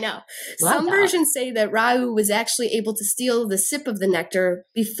 I know. Love Some that. versions say that Rao was actually able to steal the sip of the nectar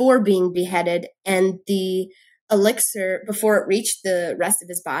before being beheaded, and the elixir before it reached the rest of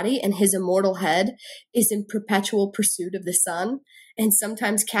his body, and his immortal head is in perpetual pursuit of the sun and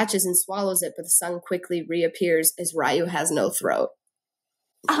sometimes catches and swallows it, but the sun quickly reappears as Ryu has no throat.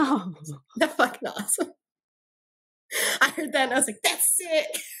 Oh. That's fucking awesome. I heard that and I was like, that's sick.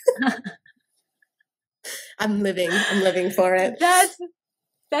 I'm living for it.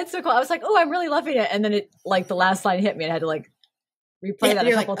 That's so cool. I was like, oh, I'm really loving it. And then it, like, the last line hit me and I had to, like, replay that a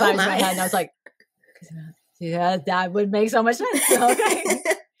you're couple like, oh times in my my. head. And I was like, yeah, that would make so much sense. Okay.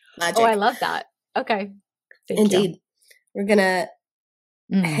 Magic. Oh, I love that. Okay. Thank Indeed. you. We're going to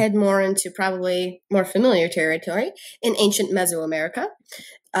Mm. head more into probably more familiar territory in ancient Mesoamerica.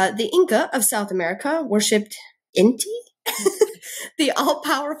 The Inca of South America worshipped Inti, the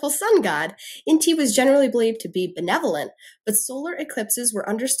all-powerful sun god. Inti was generally believed to be benevolent, but solar eclipses were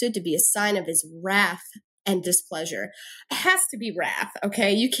understood to be a sign of his wrath and displeasure. It has to be wrath,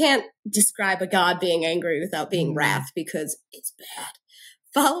 okay? You can't describe a god being angry without being wrath, because it's bad.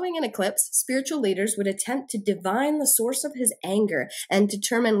 Following an eclipse, spiritual leaders would attempt to divine the source of his anger and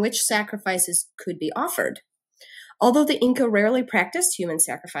determine which sacrifices could be offered. Although the Inca rarely practiced human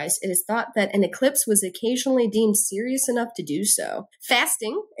sacrifice, it is thought that an eclipse was occasionally deemed serious enough to do so.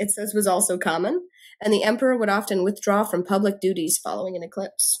 Fasting, it says, was also common, and the emperor would often withdraw from public duties following an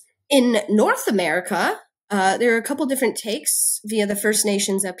eclipse. In North America, there are a couple different takes via the First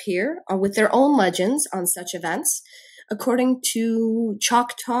Nations up here with their own legends on such events. According to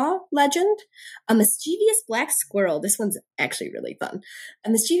Choctaw legend, a mischievous black squirrel, this one's actually really fun, a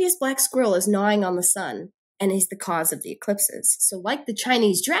mischievous black squirrel is gnawing on the sun and is the cause of the eclipses. So like the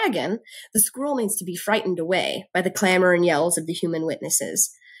Chinese dragon, the squirrel needs to be frightened away by the clamor and yells of the human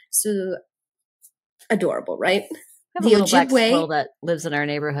witnesses. So adorable, right? I have a little black squirrel that lives in our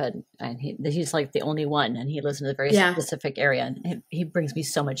neighborhood, and he's like the only one, and he lives in a very specific area, and he brings me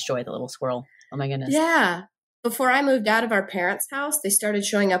so much joy, the little squirrel. Oh my goodness. Yeah. Before I moved out of our parents' house, they started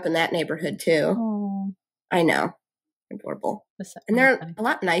showing up in that neighborhood too. Oh. I know. Adorable. And they're a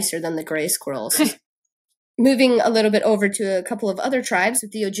lot nicer than the gray squirrels. Moving a little bit over to a couple of other tribes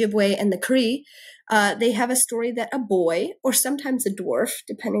with the Ojibwe and the Cree, they have a story that a boy, or sometimes a dwarf,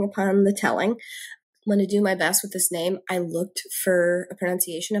 depending upon the telling. I'm going to do my best with this name. I looked for a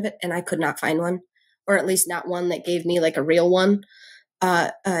pronunciation of it, and I could not find one, or at least not one that gave me like a real one.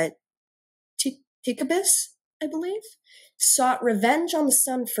 Tikabis, I believe, sought revenge on the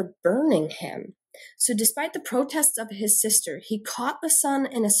sun for burning him. So despite the protests of his sister, he caught the sun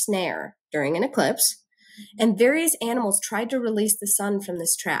in a snare during an eclipse, and various animals tried to release the sun from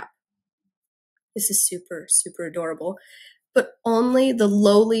this trap. This is super, super adorable. But only the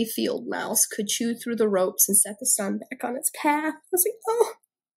lowly field mouse could chew through the ropes and set the sun back on its path. I was like, oh,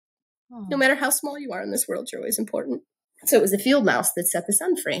 no matter how small you are in this world, you're always important. So it was the field mouse that set the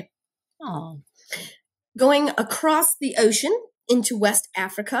sun free. Oh. Going across the ocean into West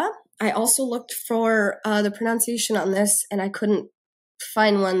Africa, I also looked for the pronunciation on this, and I couldn't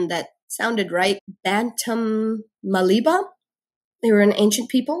find one that sounded right. Bantam Maliba. They were an ancient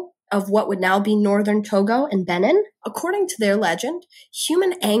people of what would now be northern Togo and Benin. According to their legend,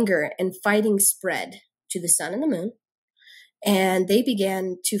 human anger and fighting spread to the sun and the moon, and they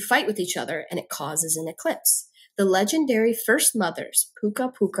began to fight with each other, and it causes an eclipse. The legendary first mothers,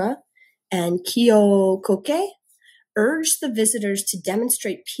 Puka Puka and Kiokoke, urged the visitors to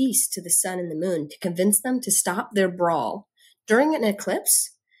demonstrate peace to the sun and the moon to convince them to stop their brawl. During an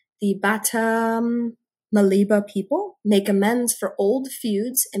eclipse, the Batam Maliba people make amends for old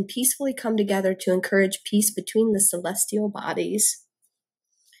feuds and peacefully come together to encourage peace between the celestial bodies.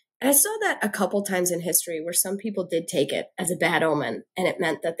 And I saw that a couple times in history where some people did take it as a bad omen, and it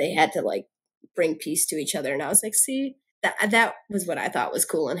meant that they had to like bring peace to each other. And I was like, see, that was what I thought was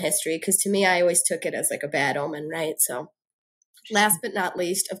cool in history, because to me, I always took it as like a bad omen, right? So last but not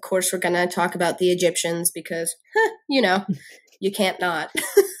least, of course, we're going to talk about the Egyptians because, you can't not.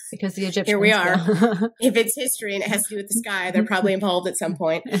 Because the Egyptians. Here we are. If it's history and it has to do with the sky, they're probably involved at some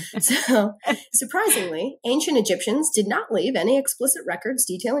point. So, surprisingly, ancient Egyptians did not leave any explicit records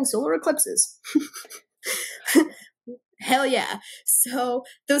detailing solar eclipses. Hell yeah. So,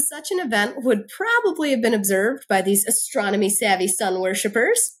 though such an event would probably have been observed by these astronomy-savvy sun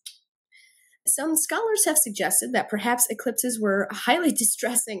worshippers, some scholars have suggested that perhaps eclipses were highly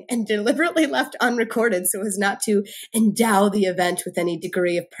distressing and deliberately left unrecorded so as not to endow the event with any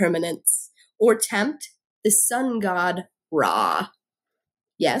degree of permanence or tempt the sun god Ra.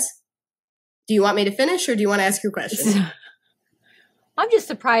 Yes? Do you want me to finish or do you want to ask your question? I'm just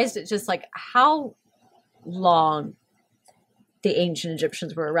surprised at just like how long the ancient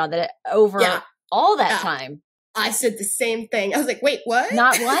Egyptians were around, that over all that time. I said the same thing. I was like, wait, what?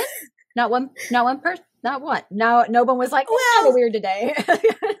 Not one? Not one person. Not one. No one was like, it's kind of weird today.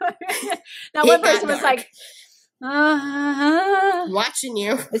 Not one person was like, watching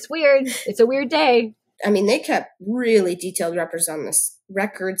you. It's weird. It's a weird day. I mean, they kept really detailed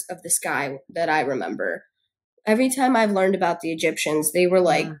records of the sky that I remember. Every time I've learned about the Egyptians, they were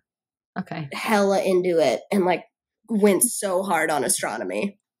like, hella into it and like went so hard on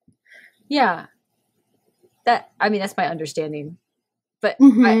astronomy. Yeah. That's my understanding. But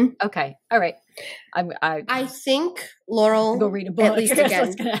okay, all right. I think Laurel, go read a book. At least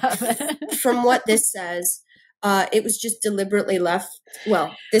again, from what this says, it was just deliberately left.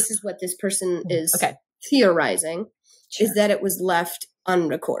 Well, this is what this person is theorizing, is that it was left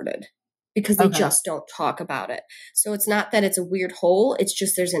unrecorded because they just don't talk about it. So it's not that it's a weird hole. It's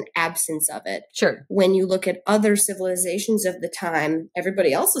just there's an absence of it. Sure. When you look at other civilizations of the time,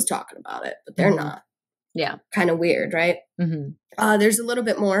 everybody else is talking about it, but they're not. Yeah. Kind of weird, right? Mm-hmm. There's a little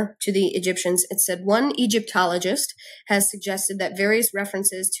bit more to the Egyptians. It said one Egyptologist has suggested that various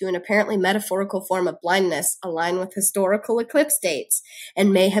references to an apparently metaphorical form of blindness align with historical eclipse dates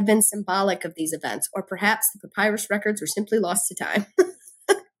and may have been symbolic of these events, or perhaps the papyrus records were simply lost to time.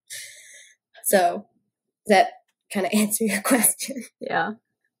 So, does that kind of answer your question? Yeah.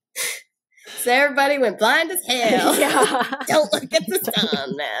 So everybody went blind as hell. Don't look at the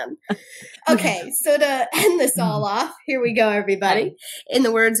sun, man. Okay, so to end this all off, here we go, everybody. In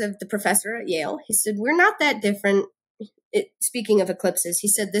the words of the professor at Yale, he said, we're not that different. Speaking of eclipses, he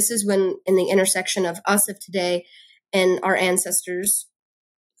said, this is when in the intersection of us of today and our ancestors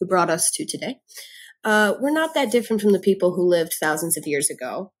who brought us to today. We're not that different from the people who lived thousands of years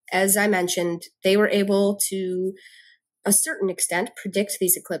ago. As I mentioned, they were able to a certain extent predict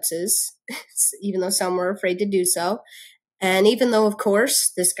these eclipses, even though some were afraid to do so. And even though, of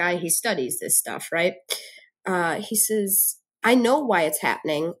course, this guy, he studies this stuff, right? He says, I know why it's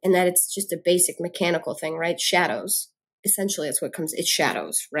happening and that it's just a basic mechanical thing, right? Shadows. Essentially, that's what comes, it's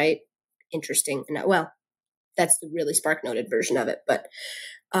shadows, right? Interesting. And well, that's the really spark-noted version of it. But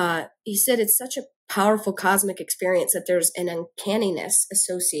he said it's such a powerful cosmic experience that there's an uncanniness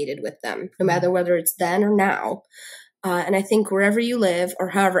associated with them, no matter whether it's then or now. And I think wherever you live or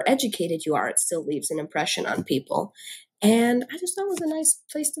however educated you are, it still leaves an impression on people. And I just thought it was a nice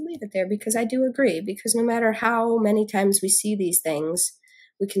place to leave it there because I do agree, because no matter how many times we see these things,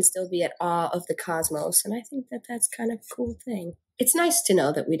 we can still be at awe of the cosmos. And I think that that's kind of a cool thing. It's nice to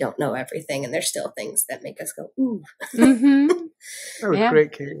know that we don't know everything and there's still things that make us go, ooh. Mm-hmm. That was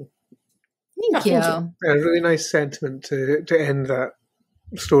great, Katie. Thank you. Yeah, really nice sentiment to end that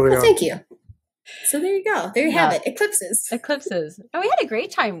story on. Thank you. So there you go. There you have it. Eclipses. Oh, we had a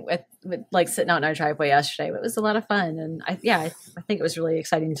great time with like sitting out in our driveway yesterday. It was a lot of fun. And I think it was really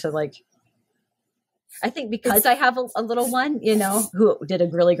exciting to like, I think because I have a little one, who did a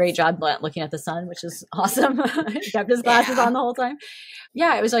really great job looking at the sun, which is awesome. Kept his glasses on the whole time.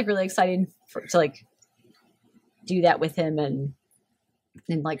 Yeah. It was like really exciting to like do that with him and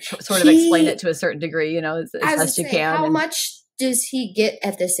like sort of explain it to a certain degree, as best you can. How much does he get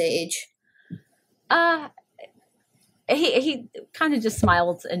at this age? He kind of just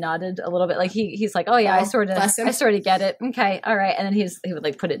smiled and nodded a little bit. Like he's like, oh yeah, I sort of get it. Okay. All right. And then he would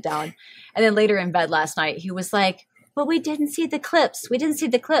like put it down. And then later in bed last night, he was like, well, we didn't see the eclipse.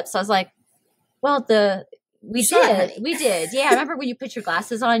 I was like, well, we did. We did. Yeah. I remember when you put your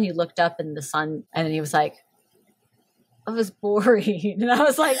glasses on, you looked up in the sun and then he was like, was boring. And I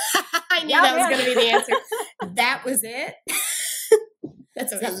was like, I knew that was going to be the answer. That was it.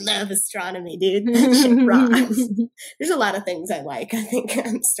 That's what I love astronomy, dude. That shit rocks. There's a lot of things I like. I think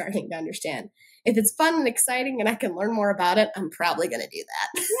I'm starting to understand. If it's fun and exciting and I can learn more about it, I'm probably going to do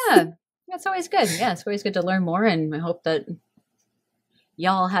that. Yeah, that's always good. Yeah, it's always good to learn more. And I hope that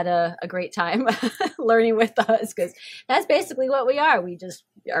y'all had a great time learning with us, because that's basically what we are. We just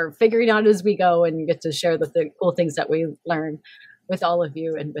are figuring out as we go and get to share the cool things that we learn with all of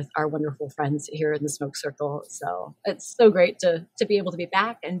you and with our wonderful friends here in the Smoke Circle. So it's so great to be able to be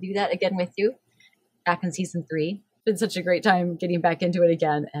back and do that again with you back in season 3. It's been such a great time getting back into it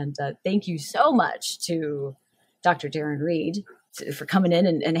again. And thank you so much to Dr. Darren Reid for coming in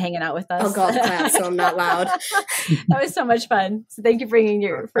and hanging out with us. I'll golf clap so I'm not loud. That was so much fun. So thank you for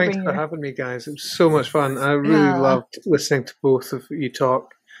Thanks for having me, guys. It was so much fun. I really loved listening to both of you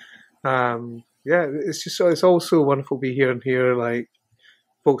talk. It's also wonderful to be here and hear like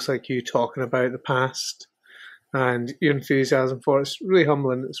folks like you talking about the past and your enthusiasm for it. It's really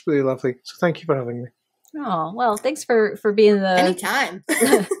humbling. It's really lovely. So thank you for having me. Oh, well, thanks for being anytime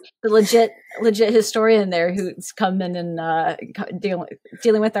the legit historian there who's come in and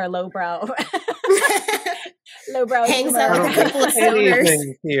dealing with our lowbrow hangs out with a couple of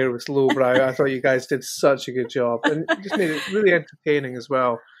anything here was lowbrow. I thought you guys did such a good job and just made it really entertaining as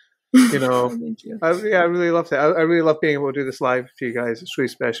well. You know, I really loved it. I really love being able to do this live to you guys. It's really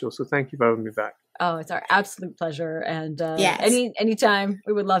special. So thank you for having me back. Oh, it's our absolute pleasure. And yes. anytime,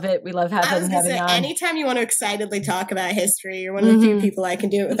 we would love it. We love having on. Anytime you want to excitedly talk about history, you're one of the few people I can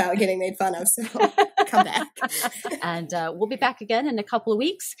do it without getting made fun of. So come back. And we'll be back again in a couple of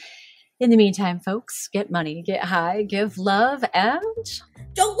weeks. In the meantime, folks, get money, get high, give love, and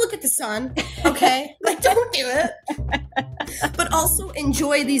don't look at the sun, okay? Don't do it. But also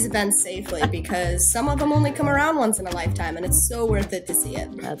enjoy these events safely, because some of them only come around once in a lifetime, and it's so worth it to see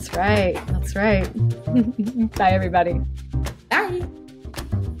it. That's right. Bye, everybody. Bye.